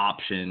of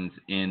options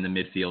in the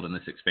midfield in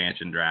this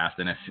expansion draft,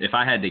 and if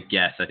I had to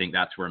guess, I think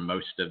that's where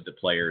most of the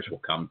players will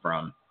come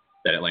from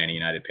that Atlanta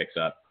United picks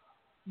up.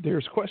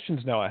 There's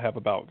questions now I have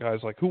about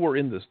guys like who are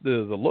in this the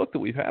look that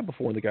we've had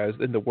before, and the guys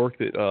in the work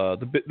that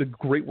the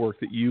great work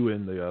that you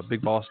and the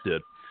Big Boss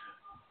did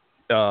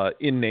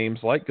in names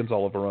like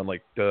Gonzalo Verón.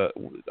 Like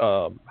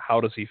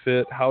how does he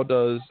fit? How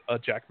does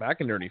Jack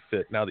McInerney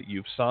fit now that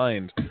you've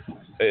signed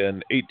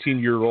an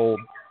 18-year-old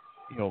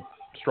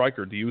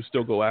striker? Do you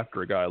still go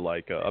after a guy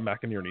like a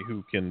McInerney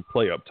who can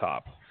play up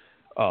top?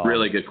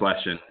 Really good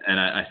question, and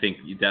I think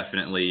you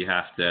definitely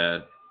have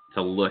to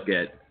look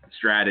at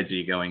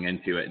strategy going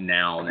into it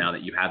now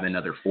that you have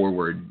another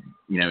forward.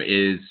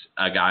 Is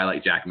a guy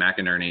like Jack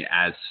McInerney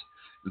as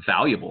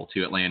valuable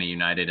to Atlanta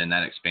United in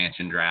that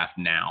expansion draft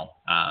now?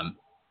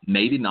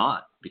 Maybe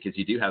not, because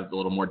you do have a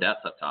little more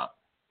depth up top.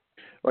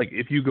 Like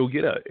if you go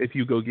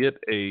get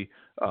a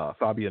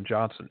Fabian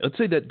Johnson, let's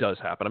say that does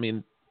happen. I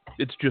mean,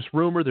 it's just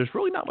rumor. There's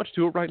really not much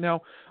to it right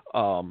now.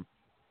 If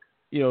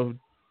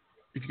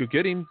you go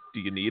get him,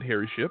 do you need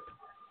Harry Shipp?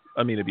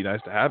 I mean, it'd be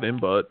nice to have him,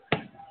 but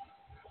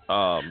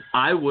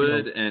I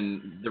would,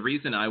 and the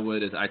reason I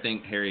would is I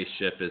think Harry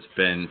Shipp has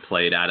been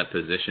played out of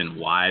position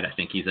wide. I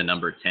think he's a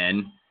number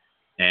 10,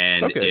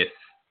 and okay.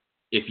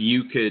 if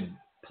you could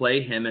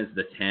play him as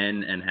the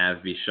 10 and have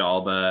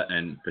Villalba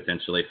and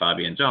potentially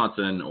Fabian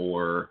Johnson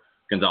or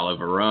Gonzalo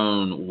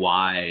Verón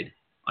wide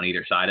on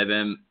either side of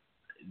him,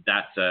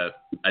 that's a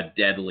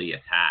deadly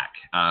attack.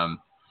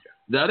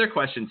 The other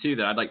question too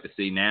that I'd like to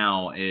see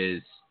now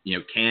is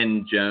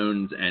can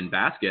Jones and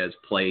Vasquez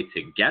play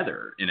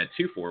together in a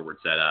 2-forward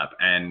setup?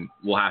 And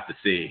we'll have to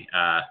see.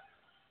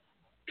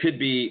 Could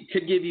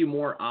give you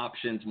more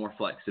options, more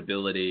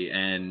flexibility.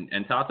 And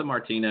Tata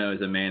Martino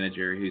is a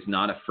manager who's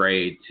not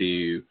afraid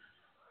to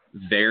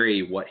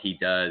vary what he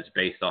does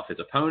based off his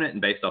opponent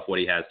and based off what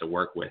he has to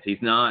work with.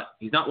 He's not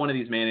one of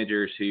these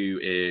managers who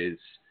is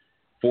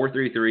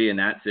 4-3-3 and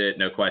that's it,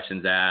 no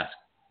questions asked.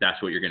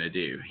 That's what you're going to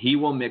do. He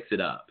will mix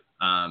it up.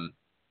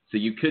 So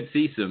you could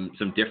see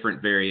some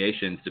different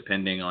variations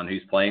depending on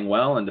who's playing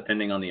well and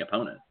depending on the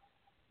opponent.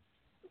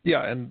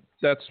 Yeah, and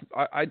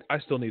I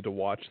still need to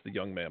watch the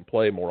young man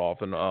play more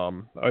often.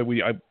 Now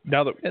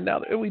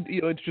that we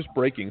it's just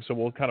breaking, so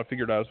we'll kind of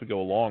figure it out as we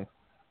go along.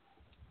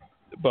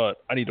 But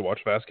I need to watch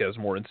Vasquez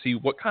more and see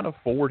what kind of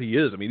forward he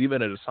is. I mean,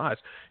 even at his size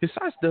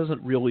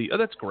doesn't really.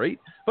 That's great,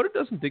 but it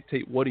doesn't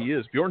dictate what he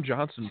is. Bjorn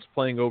Johnson's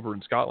playing over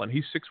in Scotland.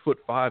 He's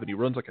 6'5" and he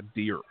runs like a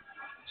deer.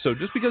 So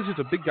just because he's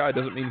a big guy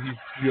doesn't mean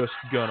he's just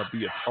gonna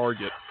be a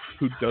target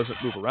who doesn't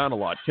move around a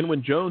lot.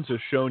 Kenwyne Jones has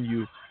shown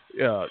you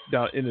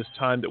down in his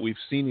time that we've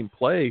seen him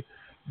play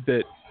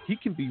that he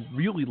can be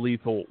really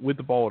lethal with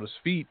the ball at his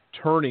feet,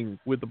 turning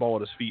with the ball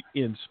at his feet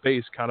in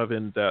space, kind of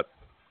in that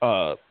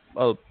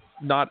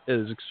not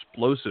as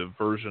explosive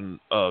version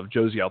of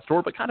Josie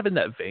Altidore, but kind of in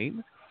that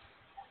vein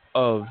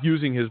of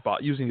using his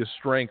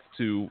strength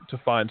to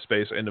find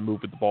space and to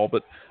move with the ball.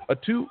 But a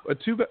two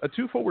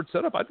forward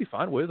setup I'd be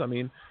fine with. I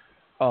mean,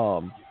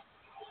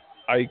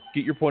 I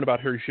get your point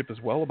about Harry Shipp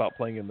as well about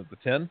playing him at the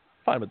 10.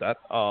 Fine with that.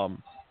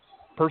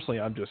 Personally,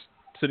 I'm just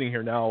sitting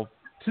here now.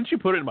 Since you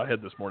put it in my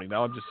head this morning,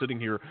 now I'm just sitting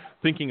here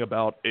thinking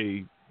about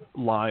a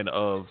line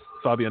of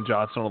Fabian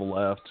Johnson on the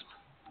left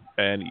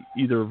and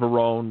either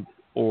Verón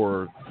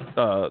or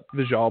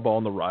Villalba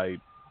on the right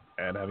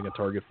and having a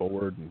target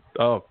forward. And,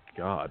 oh,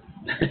 God.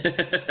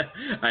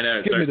 I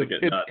know.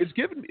 It's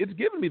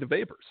giving me the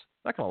vapors.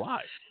 Not going to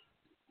lie.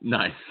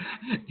 Nice.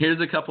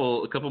 Here's a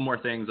couple more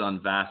things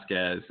on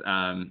Vasquez.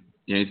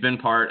 He's been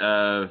part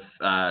of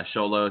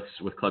Xolos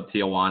with Club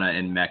Tijuana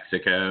in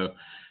Mexico.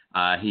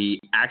 He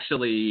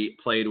actually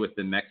played with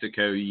the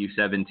Mexico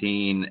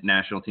U17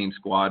 national team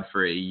squad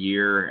for a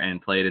year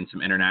and played in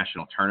some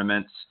international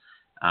tournaments.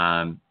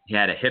 He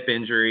had a hip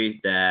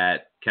injury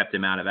that kept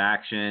him out of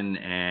action,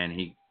 and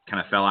he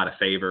kind of fell out of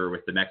favor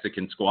with the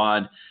Mexican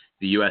squad.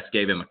 The U.S.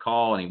 gave him a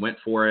call, and he went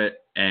for it,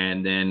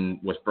 and then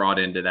was brought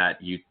into that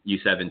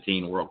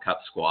U17 World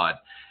Cup squad.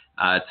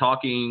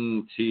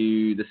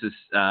 This is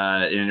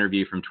an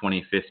interview from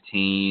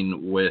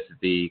 2015 with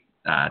the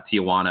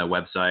Tijuana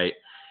website.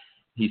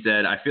 He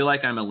said, "I feel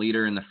like I'm a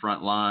leader in the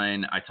front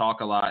line. I talk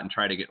a lot and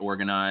try to get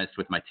organized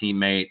with my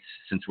teammates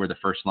since we're the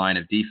first line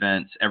of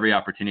defense. Every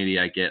opportunity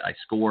I get, I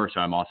score, so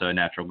I'm also a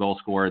natural goal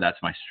scorer.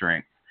 That's my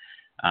strength."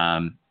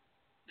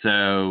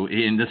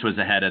 And this was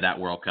ahead of that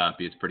World Cup.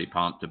 He was pretty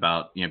pumped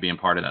about being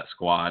part of that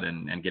squad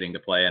and getting to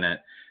play in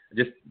it. I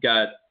just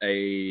got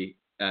a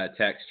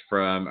text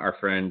from our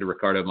friend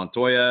Ricardo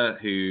Montoya,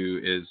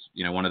 who is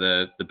one of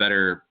the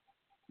better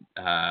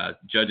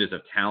judges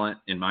of talent,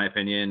 in my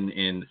opinion,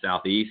 in the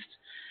Southeast.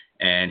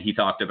 And he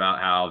talked about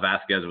how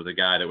Vasquez was a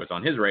guy that was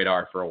on his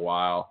radar for a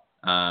while,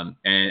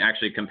 and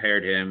actually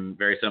compared him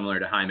very similar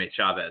to Jaime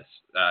Chavez.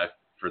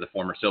 For the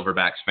former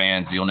Silverbacks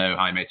fans, you'll know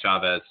Jaime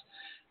Chavez,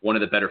 one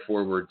of the better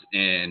forwards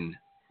in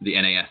the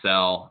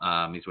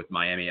NASL. He's with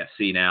Miami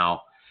FC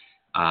now.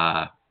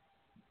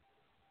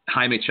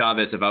 Jaime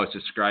Chavez, if I was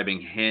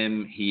describing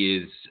him, he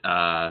is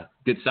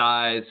good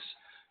size,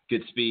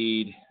 good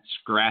speed,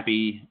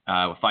 scrappy,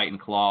 fight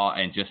and claw,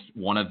 and just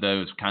one of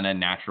those kind of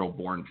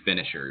natural-born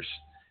finishers.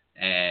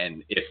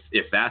 And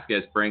if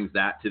Vasquez brings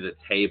that to the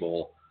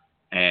table,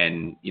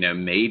 and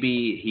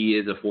maybe he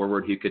is a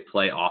forward who could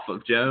play off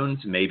of Jones,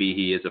 maybe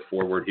he is a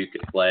forward who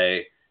could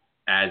play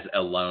as a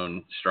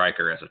lone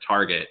striker, as a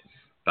target.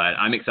 But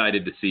I'm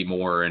excited to see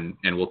more, and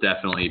we'll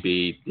definitely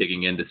be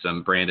digging into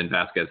some Brandon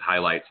Vasquez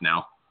highlights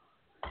now.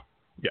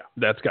 Yeah,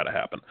 that's got to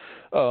happen.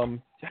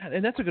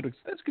 And that's a good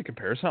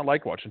comparison. I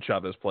like watching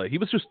Chavez play. He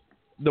was just,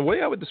 the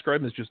way I would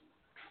describe him is just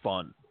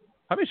fun.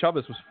 Jaime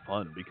Chavez was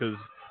fun because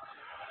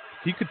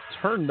he could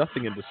turn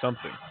nothing into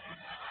something.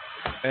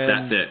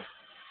 And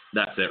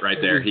That's it right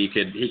there. He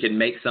could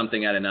make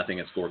something out of nothing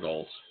and score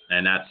goals.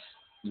 And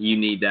you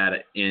need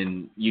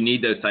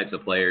those types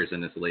of players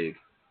in this league.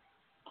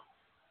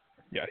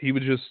 Yeah,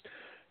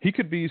 he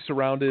could be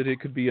surrounded. It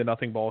could be a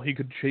nothing ball. He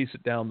could chase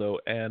it down, though,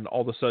 and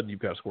all of a sudden you've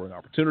got a scoring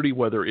opportunity,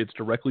 whether it's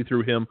directly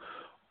through him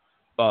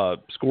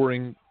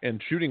scoring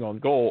and shooting on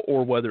goal,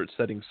 or whether it's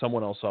setting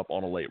someone else up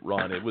on a late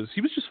run.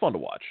 He was just fun to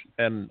watch,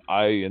 and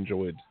I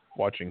enjoyed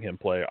watching him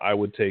play. I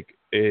would take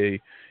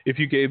if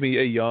you gave me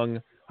a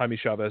young Jaime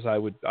Chavez, I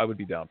would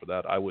be down for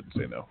that. I wouldn't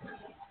say no.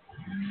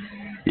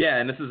 Yeah,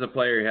 and this is a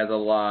player who has a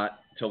lot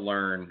to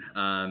learn,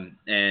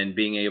 and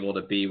being able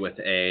to be with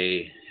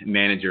a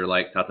manager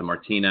like Tata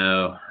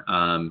Martino,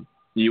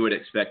 you would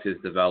expect his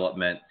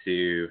development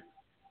to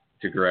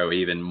grow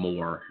even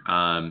more.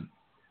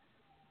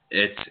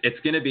 It's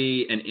going to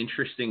be an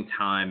interesting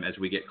time as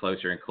we get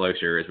closer and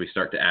closer, as we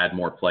start to add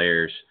more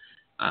players.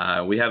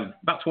 We have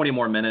about 20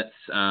 more minutes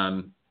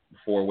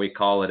before we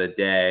call it a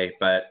day,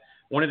 but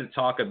wanted to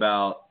talk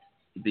about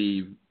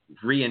the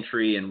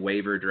reentry and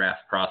waiver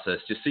draft process,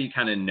 just so you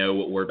kind of know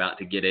what we're about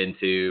to get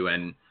into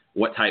and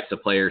what types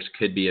of players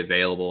could be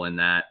available in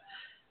that.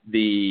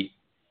 The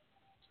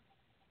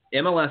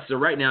MLS, so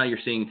right now you're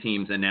seeing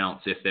teams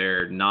announce if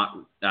they're not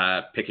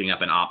picking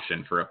up an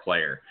option for a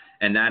player,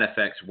 and that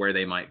affects where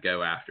they might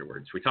go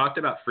afterwards. We talked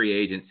about free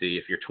agency.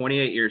 If you're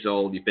 28 years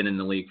old, you've been in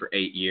the league for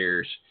 8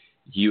 years,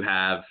 you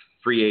have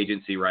free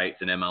agency rights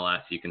in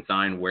MLS. You can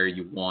sign where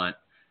you want.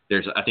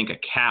 There's, I think, a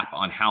cap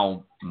on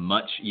how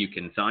much you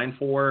can sign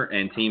for,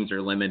 and teams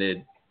are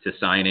limited to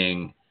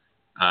signing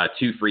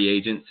 2 free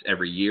agents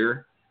every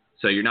year.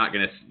 So you're not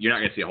gonna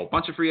see a whole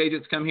bunch of free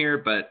agents come here,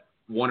 but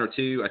 1 or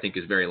 2 I think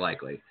is very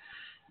likely.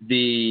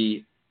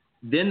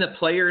 Then the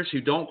players who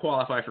don't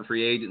qualify for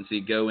free agency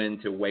go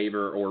into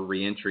waiver or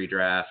reentry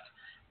draft.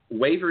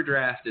 Waiver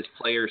draft is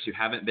players who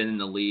haven't been in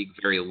the league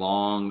very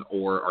long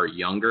or are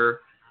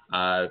younger.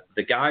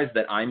 The guys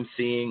that I'm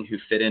seeing who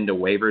fit into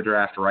waiver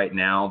draft right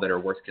now that are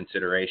worth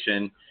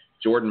consideration: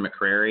 Jordan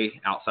McCrary,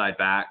 outside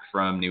back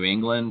from New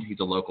England.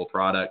 He's a local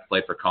product,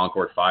 played for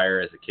Concord Fire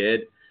as a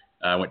kid,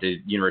 went to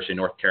University of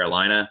North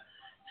Carolina.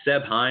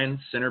 Seb Hines,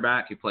 center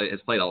back, who has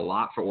played a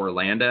lot for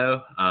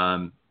Orlando.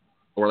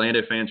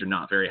 Orlando fans are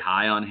not very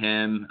high on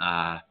him.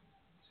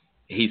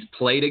 He's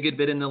played a good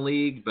bit in the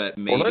league, but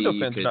maybe Orlando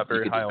fans are not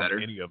very high on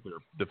any of their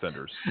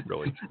defenders,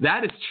 really.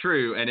 That is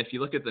true, and if you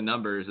look at the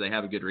numbers, they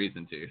have a good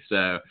reason to.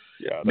 So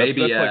yeah,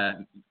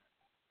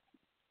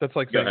 that's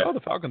like saying,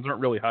 the Falcons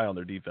aren't really high on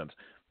their defense.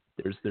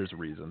 There's a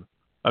reason.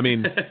 I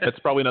mean, that's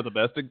probably not the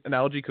best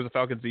analogy because the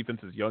Falcons'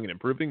 defense is young and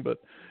improving, but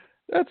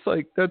it's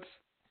like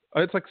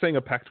saying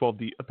a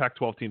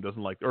Pac-12 team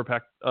doesn't like, or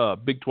a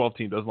Big 12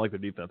 team doesn't like their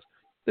defense.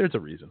 There's a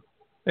reason.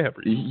 They have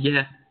reasons.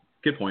 Yeah,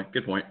 good point.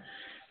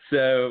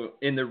 So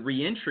in the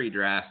reentry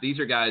draft, these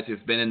are guys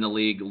who've been in the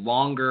league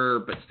longer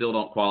but still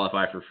don't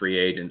qualify for free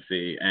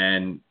agency,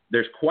 and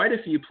there's quite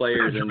a few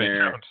players in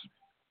there.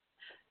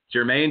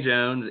 Jermaine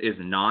Jones is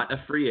not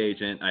a free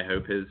agent. I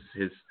hope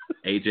his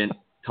agent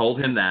told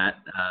him that.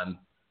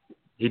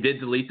 He did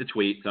delete the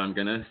tweet, so I'm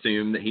going to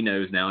assume that he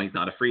knows now he's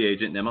not a free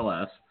agent in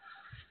MLS.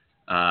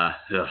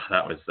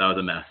 That was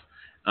a mess.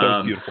 That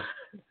was beautiful.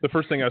 The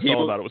first thing I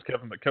saw about it was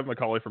Kevin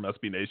McCauley from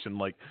SB Nation,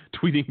 like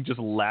tweeting, just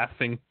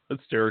laughing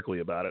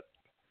hysterically about it.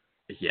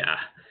 Yeah.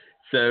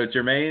 So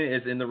Jermaine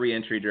is in the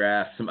reentry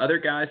draft. Some other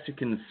guys to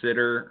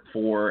consider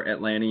for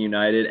Atlanta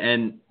United,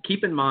 and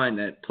keep in mind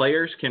that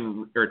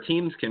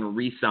teams can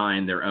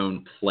re-sign their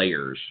own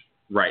players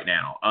right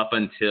now up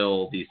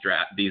until these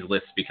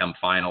lists become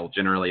final,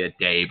 generally a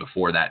day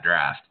before that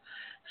draft.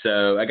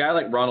 So a guy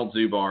like Ronald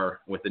Zubar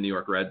with the New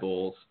York Red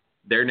Bulls,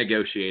 they're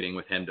negotiating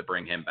with him to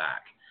bring him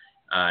back.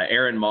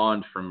 Aaron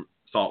Mond from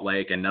Salt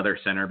Lake, another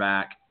center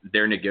back,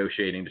 they're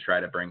negotiating to try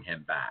to bring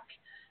him back.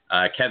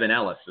 Kevin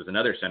Ellis is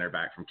another center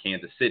back from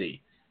Kansas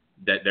City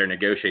that they're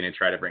negotiating to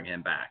try to bring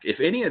him back. If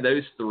any of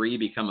those 3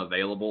 become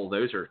available,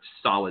 those are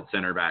solid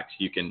center backs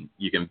you can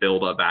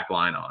build a back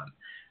line on.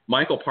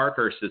 Michael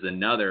Parkhurst is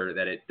another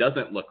that it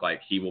doesn't look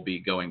like he will be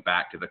going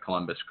back to the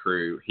Columbus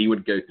Crew. He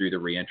would go through the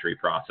reentry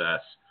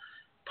process.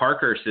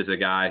 Parkhurst is a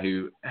guy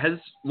who has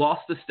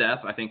lost a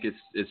step, I think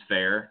is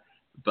fair,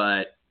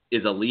 but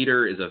is a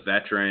leader, is a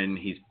veteran.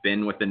 He's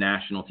been with the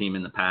national team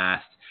in the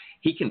past.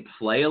 He can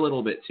play a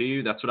little bit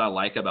too. That's what I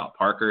like about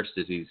Parkhurst,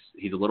 is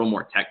he's a little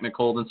more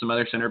technical than some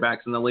other center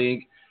backs in the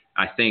league.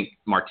 I think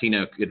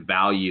Martino could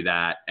value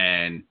that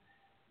and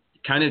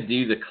kind of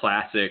do the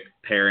classic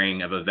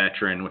pairing of a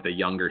veteran with a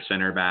younger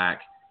center back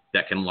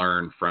that can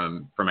learn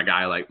from a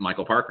guy like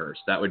Michael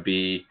Parkhurst. That would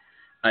be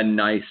a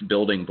nice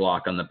building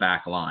block on the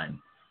back line.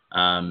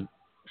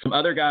 Some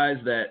other guys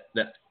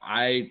that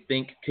I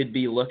think could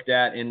be looked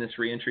at in this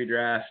reentry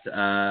draft,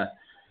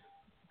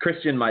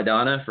 Christian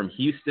Maidana from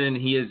Houston.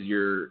 He is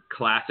your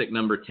classic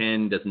number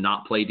 10, does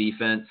not play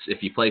defense.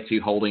 If you play 2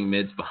 holding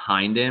mids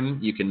behind him,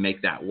 you can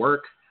make that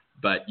work,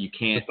 but you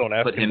can't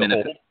put him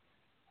in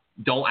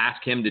don't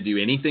ask him to do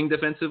anything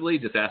defensively.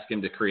 Just ask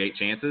him to create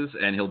chances,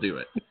 and he'll do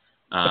it.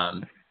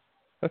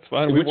 That's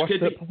fine. We watched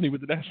that plenty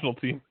with the national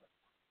team.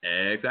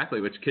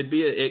 Exactly, which could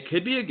be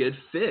a good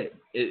fit.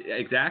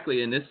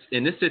 Exactly in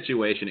this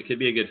situation, it could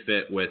be a good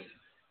fit with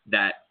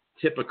that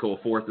typical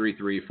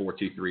 4-3-3,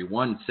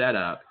 4-2-3-1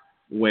 setup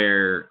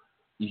where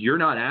you're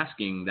not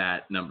asking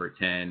that number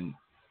 10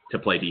 to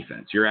play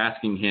defense. You're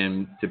asking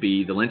him to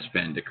be the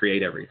linchpin to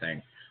create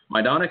everything.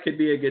 Maidana could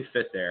be a good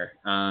fit there.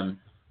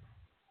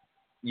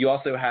 You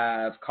also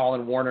have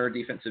Colin Warner,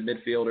 defensive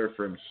midfielder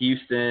from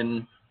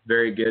Houston,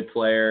 very good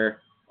player.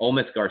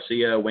 Olmis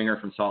Garcia, winger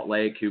from Salt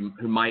Lake, who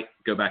might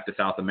go back to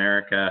South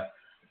America.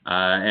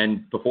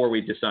 And before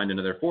we just signed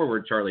another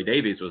forward, Charlie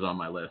Davies was on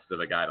my list of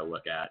a guy to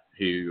look at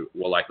who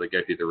will likely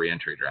go through the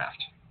reentry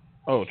draft.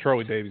 Oh,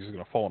 Charlie Davies is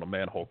going to fall in a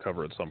manhole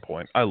cover at some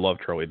point. I love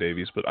Charlie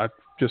Davies, but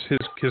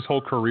his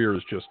whole career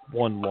is just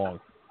one long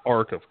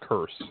arc of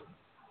curse.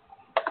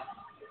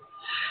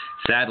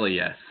 Sadly,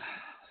 yes.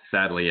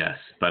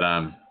 But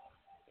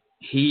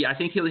I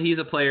think he's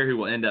a player who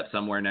will end up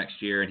somewhere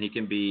next year, and he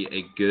can be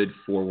a good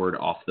forward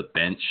off the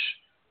bench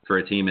for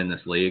a team in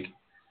this league.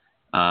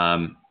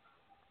 I'm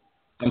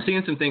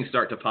seeing some things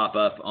start to pop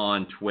up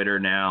on Twitter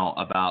now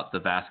about the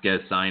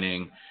Vasquez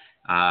signing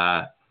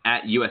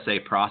at USA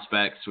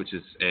Prospects, which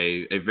is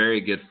a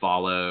very good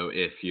follow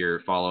if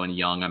you're following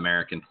young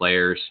American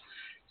players.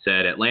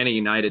 Said Atlanta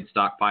United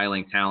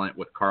stockpiling talent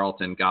with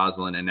Carlton,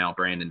 Goslin, and now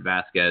Brandon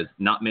Vasquez.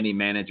 Not many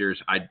managers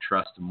I'd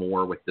trust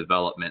more with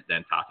development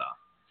than Tata.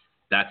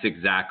 That's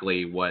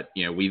exactly what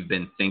we've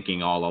been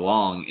thinking all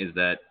along, is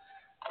that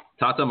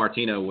Tata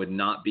Martino would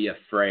not be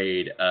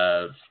afraid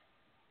of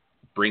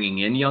bringing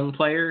in young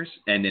players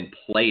and then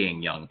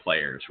playing young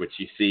players, which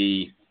you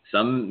see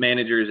some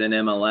managers in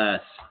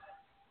MLS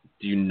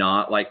do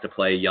not like to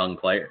play young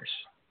players.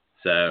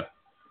 So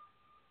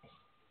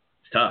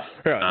it's tough.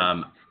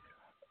 Yeah.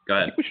 Go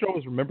ahead. I think we should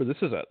always remember this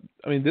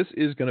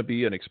is going to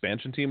be an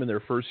expansion team in their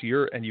first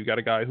year, and you got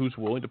a guy who's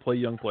willing to play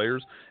young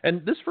players.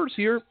 And this first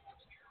year,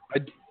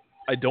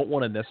 I don't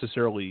want to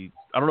necessarily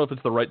 – I don't know if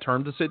it's the right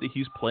term to say that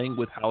he's playing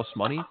with house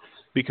money,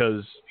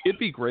 because it'd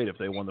be great if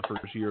they won the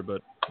first year,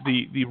 but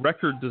the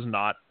record does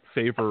not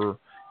favor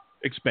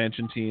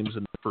expansion teams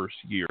in the first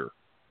year.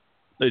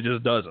 It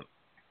just doesn't.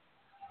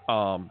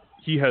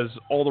 He has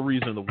all the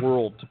reason in the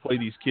world to play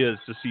these kids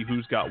to see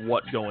who's got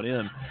what going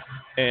in.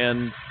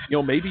 And,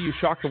 maybe you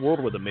shock the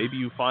world with them. Maybe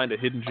you find a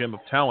hidden gem of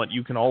talent.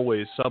 You can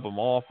always sub them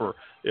off or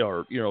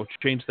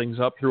change things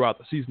up throughout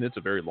the season. It's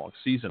a very long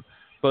season.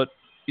 But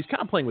he's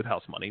kind of playing with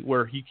house money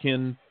where he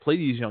can play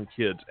these young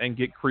kids and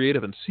get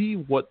creative and see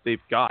what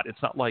they've got.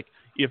 It's not like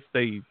if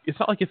they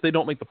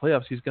don't make the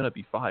playoffs, he's going to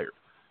be fired.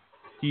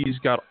 He's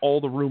got all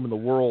the room in the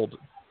world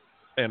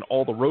and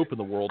all the rope in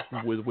the world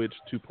with which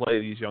to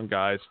play these young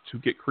guys, to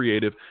get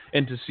creative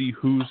and to see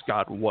who's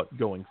got what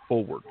going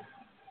forward.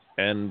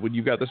 And when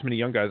you've got this many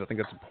young guys, I think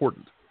that's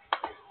important.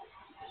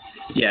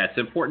 Yeah, it's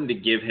important to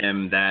give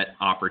him that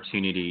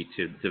opportunity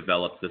to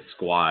develop the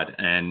squad.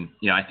 And,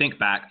 I think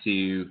back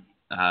to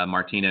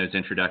Martino's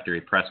introductory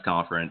press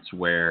conference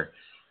where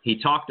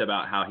he talked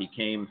about how he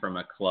came from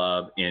a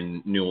club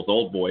in Newell's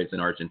Old Boys in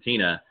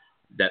Argentina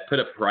that put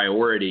a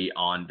priority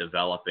on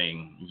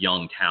developing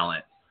young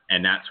talent.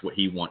 And that's what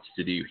he wants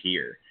to do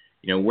here.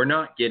 We're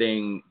not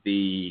getting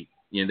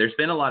there's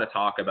been a lot of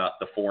talk about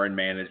the foreign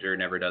manager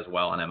never does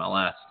well in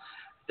MLS.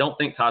 Don't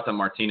think Tata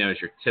Martino is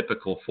your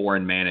typical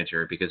foreign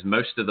manager, because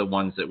most of the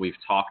ones that we've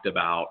talked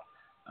about,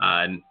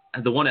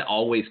 the one that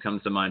always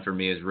comes to mind for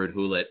me is Ruud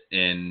Gullit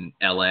in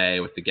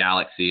LA with the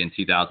Galaxy in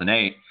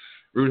 2008.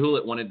 Ruud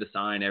Gullit wanted to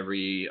sign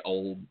every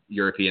old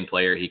European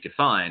player he could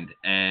find,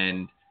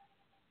 and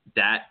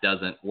that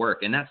doesn't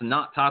work. And that's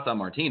not Tata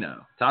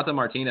Martino. Tata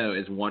Martino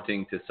is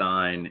wanting to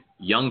sign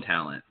young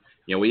talent.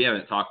 We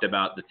haven't talked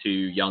about the two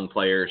young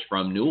players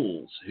from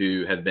Newell's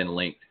who have been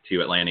linked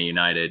to Atlanta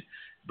United.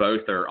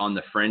 Both are on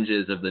the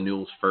fringes of the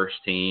Newell's first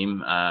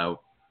team.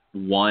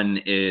 One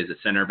is a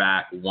center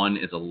back, one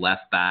is a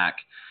left back,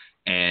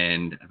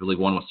 and I believe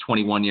one was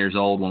 21 years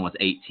old, one was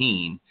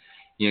 18.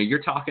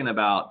 You're talking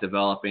about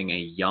developing a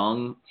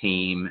young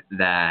team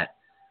that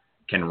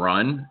can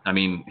run. I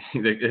mean,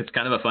 it's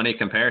kind of a funny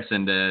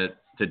comparison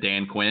to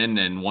Dan Quinn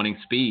and wanting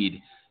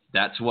speed.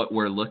 That's what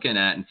we're looking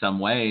at in some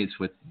ways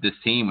with this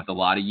team, with a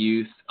lot of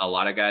youth, a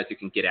lot of guys who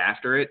can get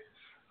after it,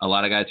 a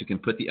lot of guys who can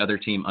put the other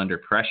team under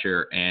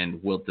pressure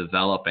and will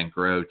develop and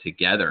grow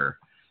together.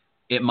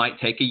 It might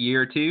take a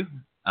year or two,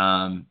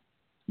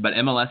 but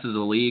MLS is a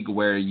league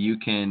where you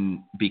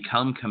can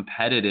become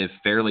competitive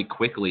fairly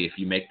quickly if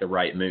you make the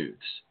right moves.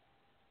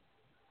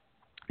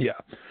 Yeah.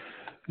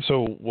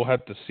 So we'll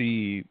have to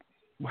see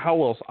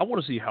how else. I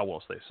want to see how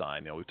else they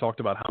sign. We've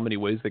talked about how many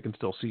ways they can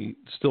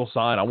still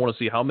sign. I want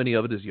to see how many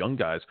of it is young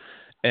guys.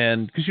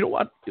 And because you know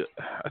what,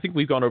 I think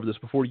we've gone over this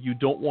before. You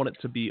don't want it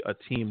to be a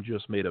team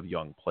just made of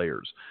young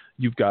players.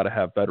 You've got to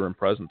have veteran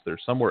presence there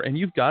somewhere, and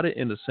you've got it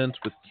in a sense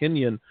with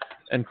Kenyon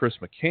and Chris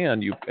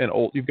McCann.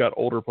 You've got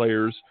older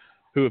players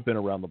who have been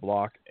around the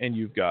block, and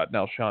you've got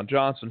now Sean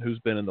Johnson, who's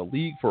been in the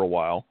league for a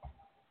while.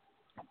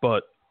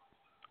 But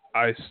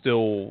I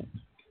still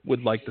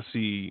would like to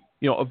see,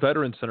 a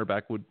veteran center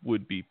back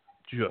would be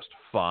just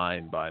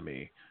fine by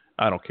me.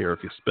 I don't care if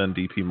you spend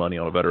DP money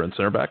on a veteran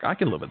center back. I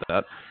can live with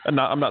that. And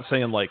I'm not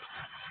saying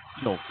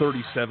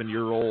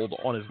 37-year-old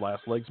on his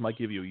last legs might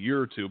give you a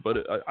year or two, but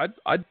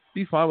I'd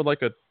be fine with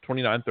like a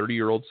 29,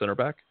 30-year-old center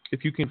back.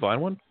 If you can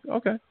find one,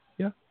 okay,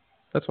 yeah,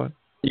 that's fine.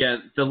 Yeah,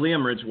 the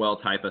Liam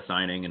Ridgewell type of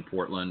signing in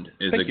Portland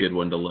is a good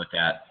one to look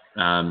at.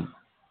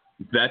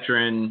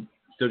 Veteran,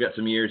 still got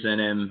some years in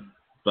him,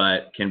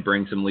 but can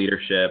bring some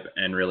leadership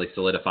and really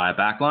solidify a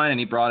back line. And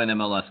he brought an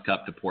MLS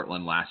Cup to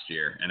Portland last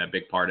year, and a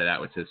big part of that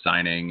was his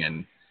signing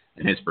and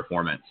his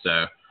performance.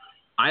 So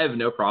I have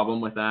no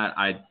problem with that.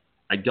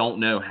 I don't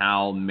know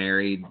how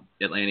married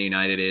Atlanta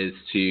United is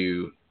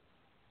to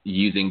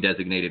using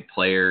designated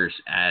players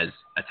as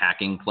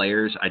attacking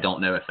players. I don't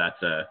know if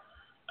that's a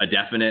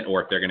definite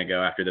or if they're going to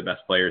go after the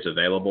best players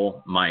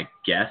available. My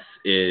guess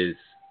is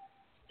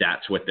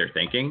that's what they're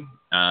thinking,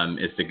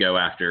 is to go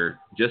after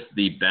just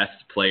the best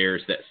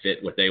players that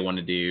fit what they want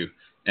to do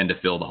and to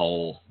fill the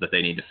holes that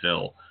they need to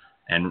fill.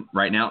 And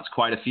right now it's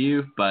quite a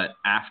few, but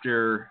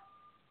after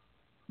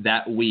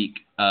that week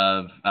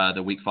of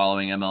the week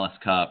following MLS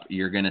Cup,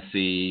 you're going to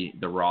see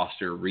the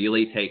roster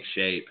really take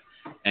shape.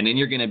 And then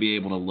you're going to be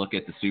able to look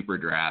at the super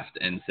draft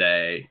and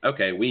say,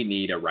 okay, we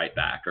need a right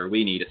back or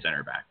we need a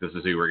center back. This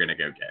is who we're going to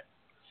go get.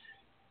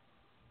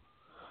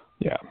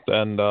 Yeah.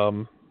 And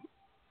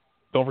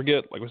don't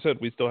forget, like we said,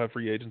 we still have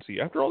free agency.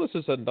 After all this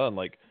is said and done,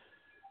 like,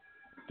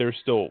 there's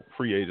still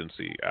free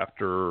agency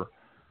after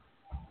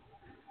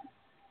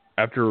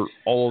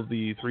all of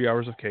the 3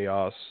 hours of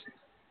chaos,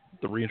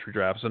 the reentry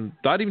drafts, and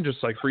not even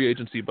just like free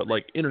agency, but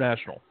like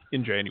international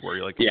in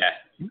January. Like, yeah,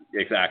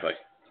 exactly.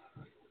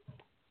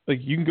 Like,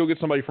 you can go get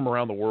somebody from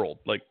around the world.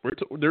 Like,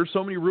 there's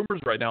so many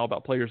rumors right now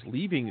about players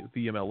leaving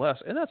the MLS,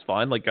 and that's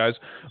fine. Like, guys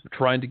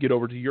trying to get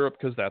over to Europe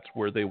because that's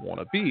where they want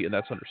to be, and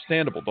that's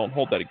understandable. Don't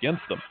hold that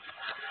against them.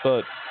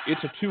 But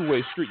it's a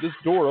two-way street. This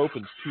door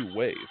opens two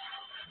ways.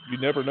 You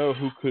never know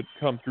who could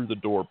come through the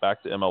door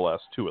back to MLS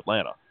to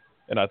Atlanta.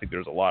 And I think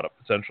there's a lot of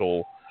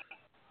potential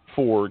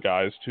for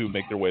guys to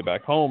make their way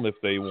back home if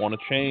they want to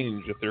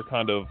change, if they're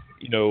kind of,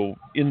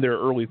 in their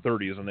early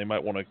 30s and they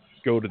might want to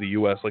go to the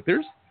U.S. Like,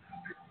 there's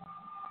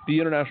the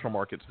international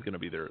market's going to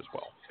be there as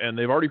well. And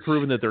they've already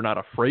proven that they're not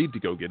afraid to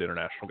go get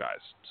international guys.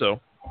 So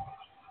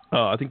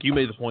I think you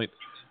made the point.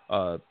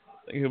 I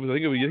think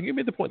you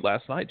made the point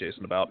last night,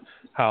 Jason, about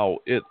how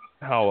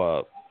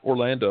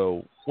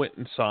Orlando went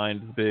and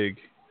signed the big.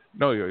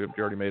 No, you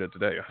already made it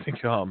today. I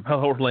think how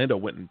Orlando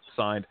went and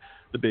signed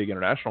the big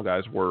international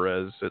guys,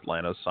 whereas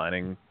Atlanta's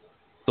signing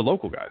the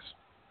local guys.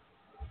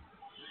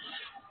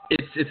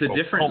 It's a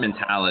different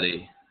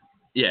mentality.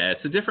 Yeah,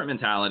 it's a different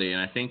mentality, and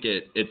I think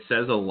it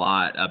says a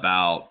lot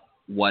about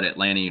what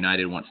Atlanta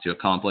United wants to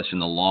accomplish in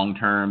the long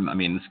term. I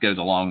mean, this goes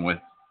along with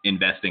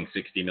investing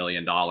 $60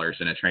 million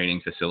in a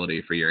training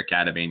facility for your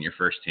academy and your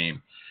first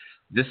team.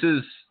 This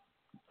is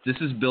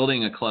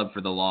building a club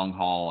for the long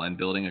haul and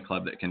building a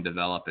club that can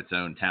develop its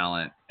own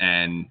talent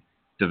and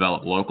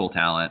develop local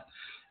talent,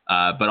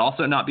 but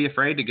also not be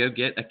afraid to go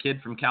get a kid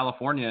from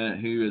California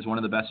who is one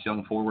of the best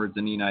young forwards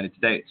in the United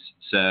States.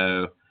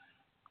 So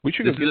we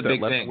should go get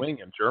that left wing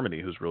in Germany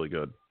who's really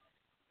good.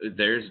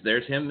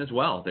 There's him as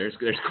well. There's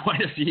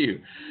quite a few.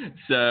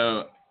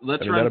 So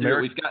let's run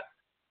through. We've got.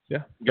 Yeah.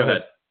 Go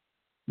ahead.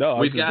 No,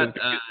 we've got.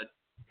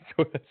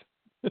 Go ahead.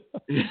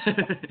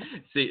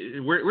 See,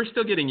 we're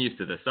still getting used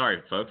to this.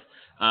 Sorry, folks.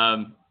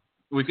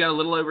 We've got a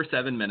little over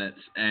 7 minutes,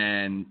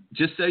 and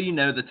just so you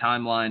know the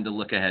timeline to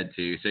look ahead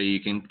to, so you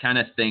can kind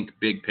of think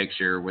big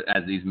picture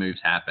as these moves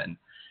happen.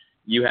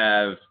 You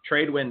have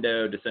trade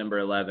window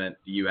December 11th.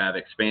 You have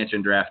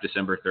expansion draft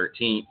December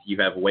 13th. You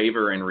have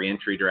waiver and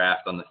reentry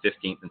draft on the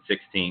 15th and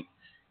 16th.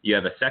 You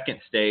have a second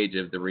stage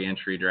of the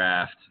reentry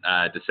draft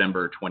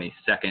December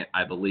 22nd,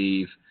 I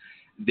believe.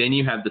 Then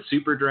you have the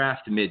super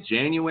draft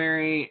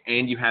mid-January,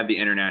 and you have the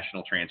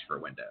international transfer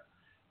window.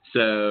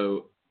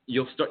 So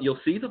you'll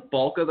see the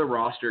bulk of the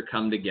roster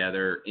come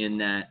together in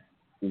that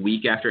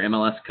week after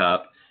MLS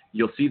Cup.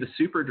 You'll see the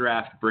super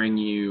draft bring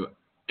you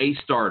a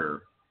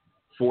starter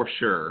for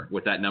sure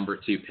with that number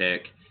 2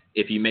 pick.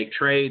 If you make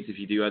trades, if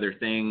you do other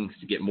things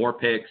to get more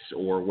picks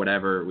or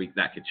whatever,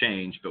 that could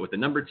change. But with the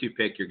number 2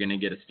 pick, you're going to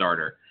get a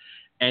starter.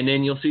 And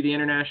then you'll see the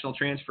international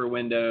transfer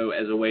window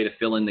as a way to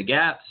fill in the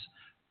gaps.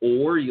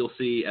 Or you'll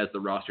see as the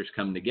rosters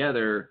come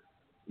together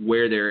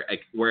where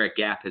a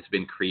gap has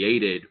been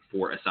created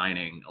for a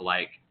signing,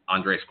 like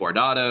Andres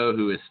Guardado,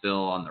 who is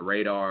still on the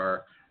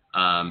radar,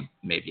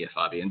 maybe a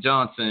Fabian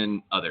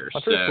Johnson, others.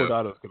 Andres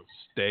Guardado is going to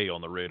stay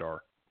on the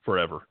radar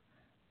forever.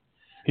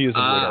 He is.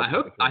 I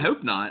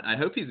hope not. I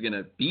hope he's going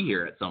to be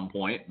here at some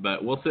point,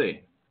 but we'll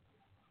see.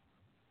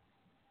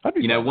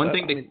 One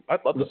thing I'd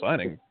love the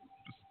signing.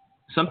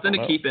 Something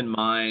to keep in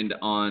mind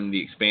on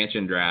the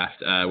expansion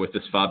draft with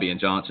this Fabian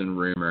Johnson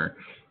rumor.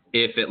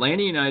 If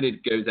Atlanta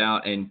United goes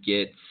out and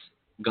gets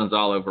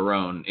Gonzalo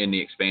Verón in the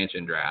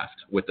expansion draft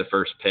with the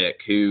first pick,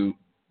 who,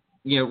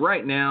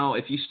 right now,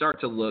 if you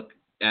start to look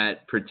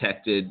at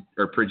projected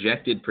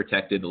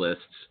protected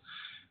lists,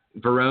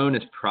 Verón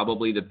is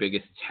probably the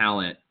biggest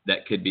talent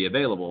that could be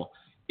available.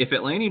 If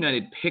Atlanta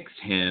United picks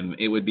him,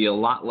 it would be a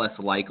lot less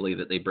likely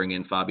that they bring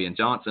in Fabian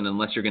Johnson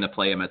unless you're going to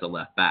play him as a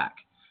left back.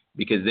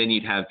 Because then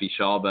you'd have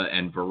Vichalba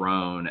and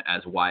Verón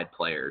as wide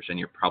players, and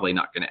you're probably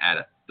not going to add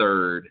a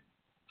third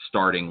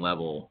starting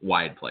level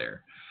wide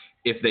player.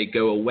 If they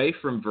go away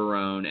from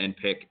Verón and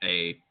pick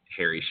a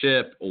Harry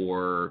Shipp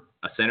or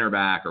a center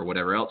back or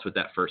whatever else with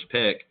that first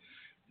pick,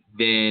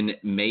 then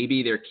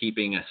maybe they're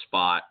keeping a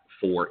spot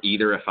for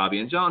either a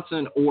Fabian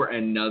Johnson or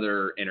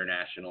another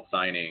international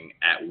signing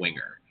at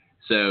winger.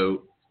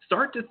 So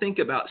start to think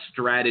about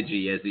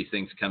strategy as these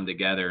things come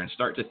together and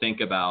start to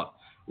think about,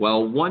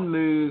 well, one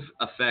move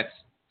affects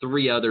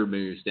 3 other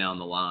moves down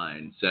the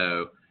line.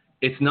 So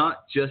it's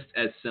not just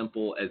as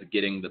simple as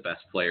getting the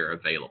best player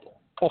available.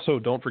 Also,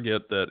 don't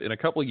forget that in a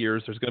couple of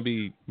years, there's going to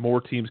be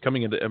more teams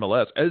coming into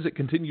MLS as it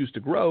continues to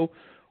grow,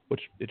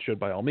 which it should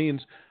by all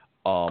means.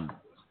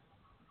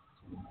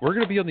 we're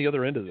going to be on the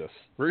other end of this.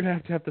 We're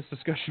going to have this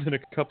discussion in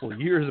a couple of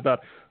years about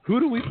who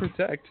do we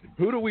protect,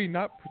 who do we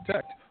not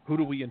protect, who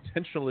do we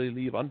intentionally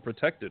leave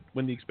unprotected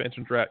when the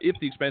expansion draft, if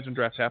the expansion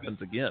draft happens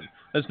again.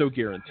 There's no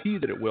guarantee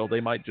that it will.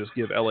 They might just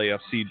give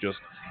LAFC just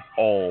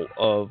all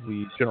of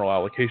the general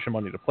allocation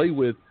money to play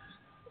with.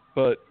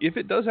 But if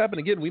it does happen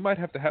again, we might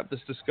have to have this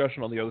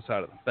discussion on the other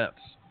side of the fence.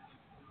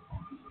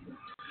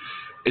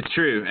 It's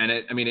true, and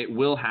it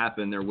will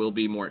happen. There will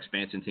be more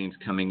expansion teams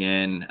coming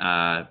in.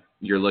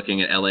 You're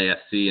looking at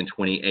LAFC in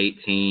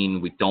 2018.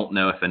 We don't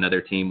know if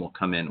another team will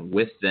come in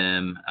with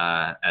them,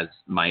 as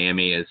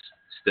Miami is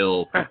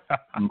still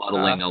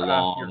muddling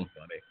along.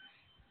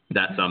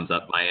 That sums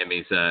up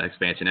Miami's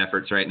expansion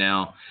efforts right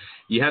now.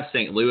 You have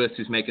St. Louis,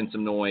 who's making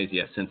some noise.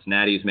 You have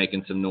Cincinnati, who's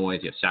making some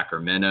noise. You have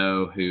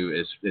Sacramento, who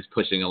is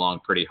pushing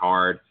along pretty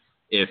hard.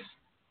 If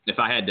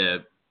I had to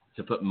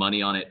put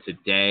money on it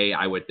today,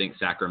 I would think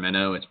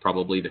Sacramento is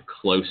probably the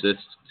closest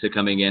to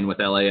coming in with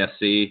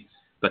LAFC.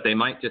 But they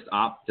might just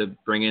opt to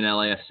bring in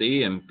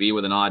LAFC and be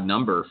with an odd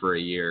number for a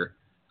year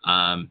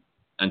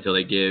until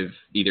they give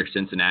either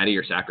Cincinnati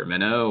or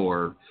Sacramento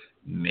or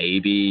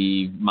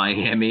maybe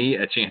Miami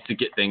a chance to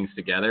get things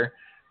together.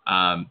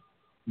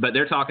 But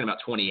they're talking about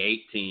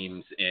 28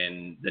 teams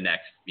in the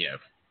next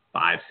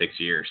 5-6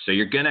 years. So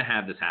you're going to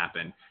have this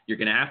happen. You're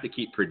going to have to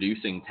keep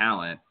producing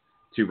talent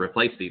to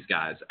replace these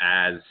guys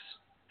as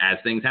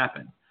things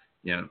happen.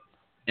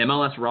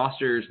 MLS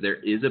rosters, there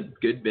is a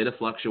good bit of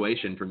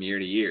fluctuation from year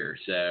to year.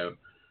 So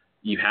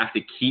you have to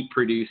keep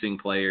producing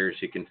players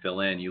who can fill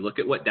in. You look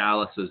at what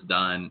Dallas has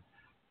done.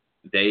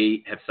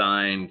 They have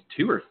signed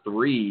 2 or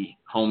 3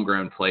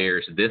 homegrown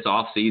players this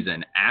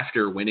offseason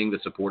after winning the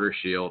Supporters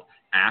Shield,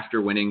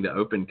 after winning the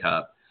Open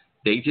Cup.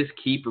 They just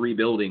keep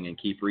rebuilding and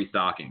keep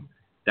restocking.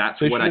 That's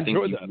what I think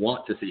you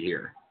want to see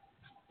here.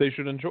 They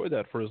should enjoy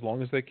that for as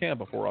long as they can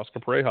before Oscar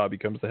Pareja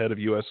becomes the head of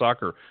U.S.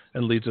 Soccer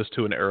and leads us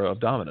to an era of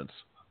dominance.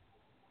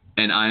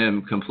 And I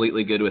am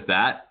completely good with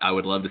that. I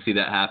would love to see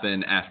that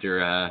happen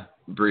after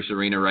Bruce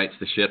Arena rights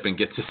the ship and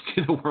gets us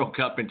to the World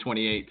Cup in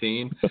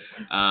 2018.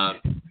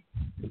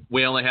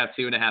 We only have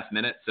 2.5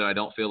 minutes, so I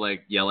don't feel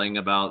like yelling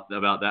about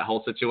that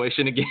whole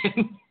situation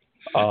again.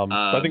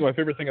 I think my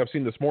favorite thing I've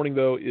seen this morning,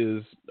 though,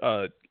 is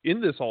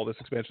in all this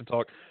expansion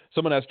talk,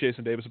 someone asked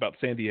Jason Davis about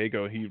San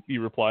Diego. He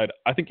replied,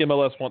 I think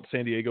MLS wants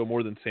San Diego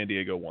more than San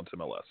Diego wants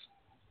MLS.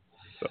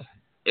 So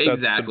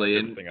exactly.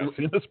 That's the thing I've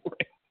seen this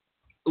morning.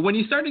 When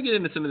you start to get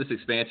into some of this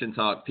expansion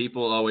talk,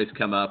 people always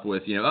come up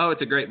with,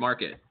 it's a great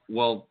market.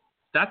 Well,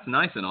 that's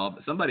nice and all,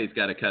 but somebody's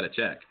got to cut a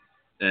check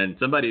and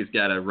somebody's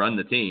got to run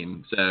the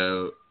team.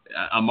 So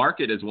a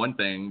market is one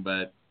thing,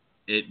 but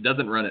it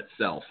doesn't run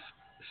itself.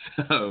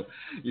 So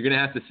you're going to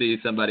have to see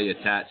somebody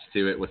attached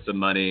to it with some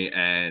money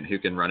and who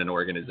can run an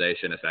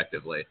organization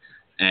effectively.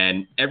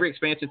 And every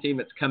expansion team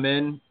that's come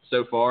in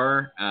so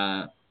far,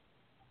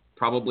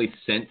 probably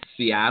since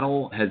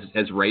Seattle,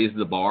 has raised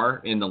the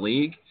bar in the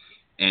league.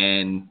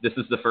 And this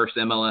is the first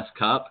MLS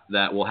Cup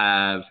that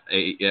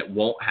it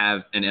won't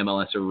have an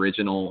MLS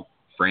original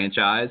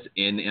franchise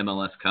in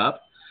MLS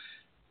Cup.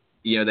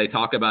 They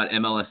talk about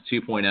MLS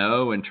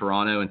 2.0 and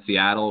Toronto and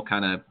Seattle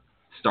kind of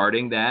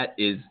starting that.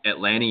 Is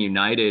Atlanta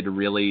United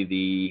really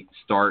the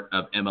start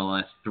of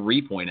MLS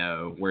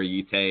 3.0, where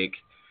you take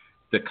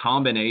the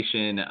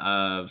combination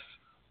of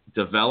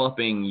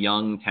developing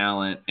young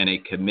talent and a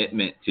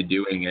commitment to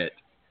doing it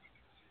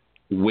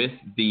with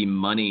the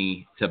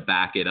money to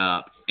back it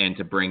up and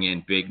to bring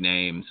in big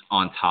names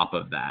on top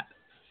of that?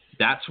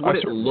 That's what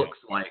it looks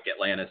like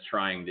Atlanta's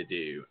trying to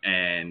do.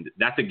 And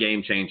that's a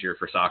game changer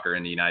for soccer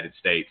in the United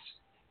States.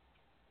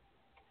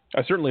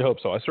 I certainly hope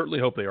so. I certainly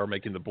hope they are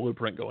making the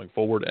blueprint going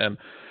forward, and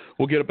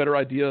we'll get a better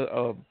idea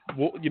of,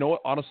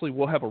 honestly,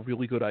 we'll have a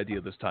really good idea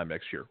this time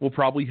next year. We'll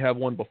probably have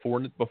one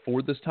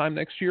before this time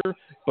next year,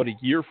 but a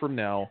year from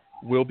now,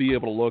 we'll be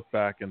able to look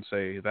back and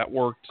say, that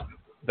worked.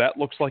 That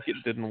looks like it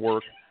didn't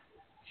work.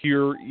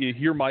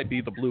 Here might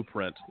be the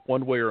blueprint,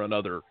 one way or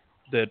another,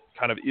 that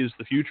kind of is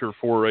the future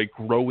for a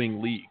growing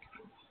league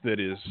that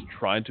is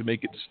trying to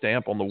make its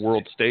stamp on the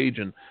world stage,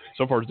 and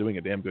so far is doing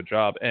a damn good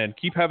job. And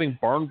keep having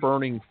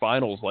barn-burning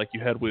finals like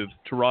you had with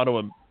Toronto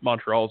and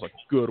Montreal is a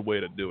good way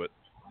to do it.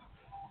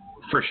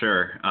 For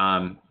sure.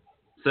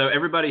 So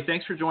everybody,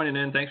 thanks for joining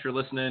in. Thanks for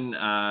listening.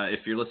 If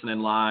you're listening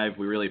live,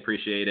 we really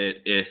appreciate it.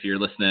 If you're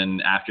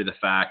listening after the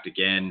fact,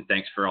 again,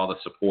 thanks for all the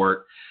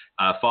support.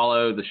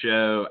 Follow the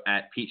show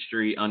at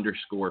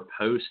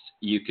Peachtree_Post.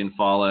 You can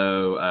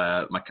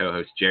follow my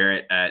co-host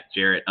Jarrett at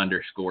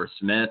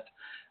Jarrett_Smith.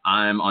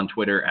 I'm on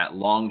Twitter at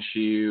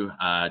Longshoe,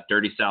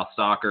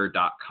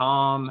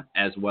 DirtySouthSoccer.com,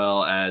 as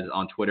well as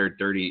on Twitter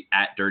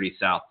at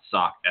DirtySouthSoc,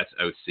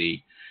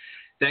 SOC.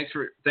 Thanks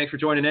for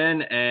joining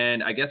in,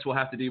 and I guess we'll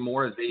have to do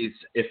more of these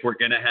if we're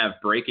going to have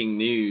breaking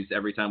news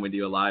every time we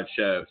do a live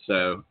show.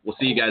 So we'll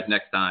see you guys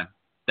next time.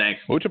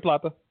 Thanks. Mucha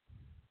plata.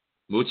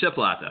 Mucha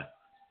plata.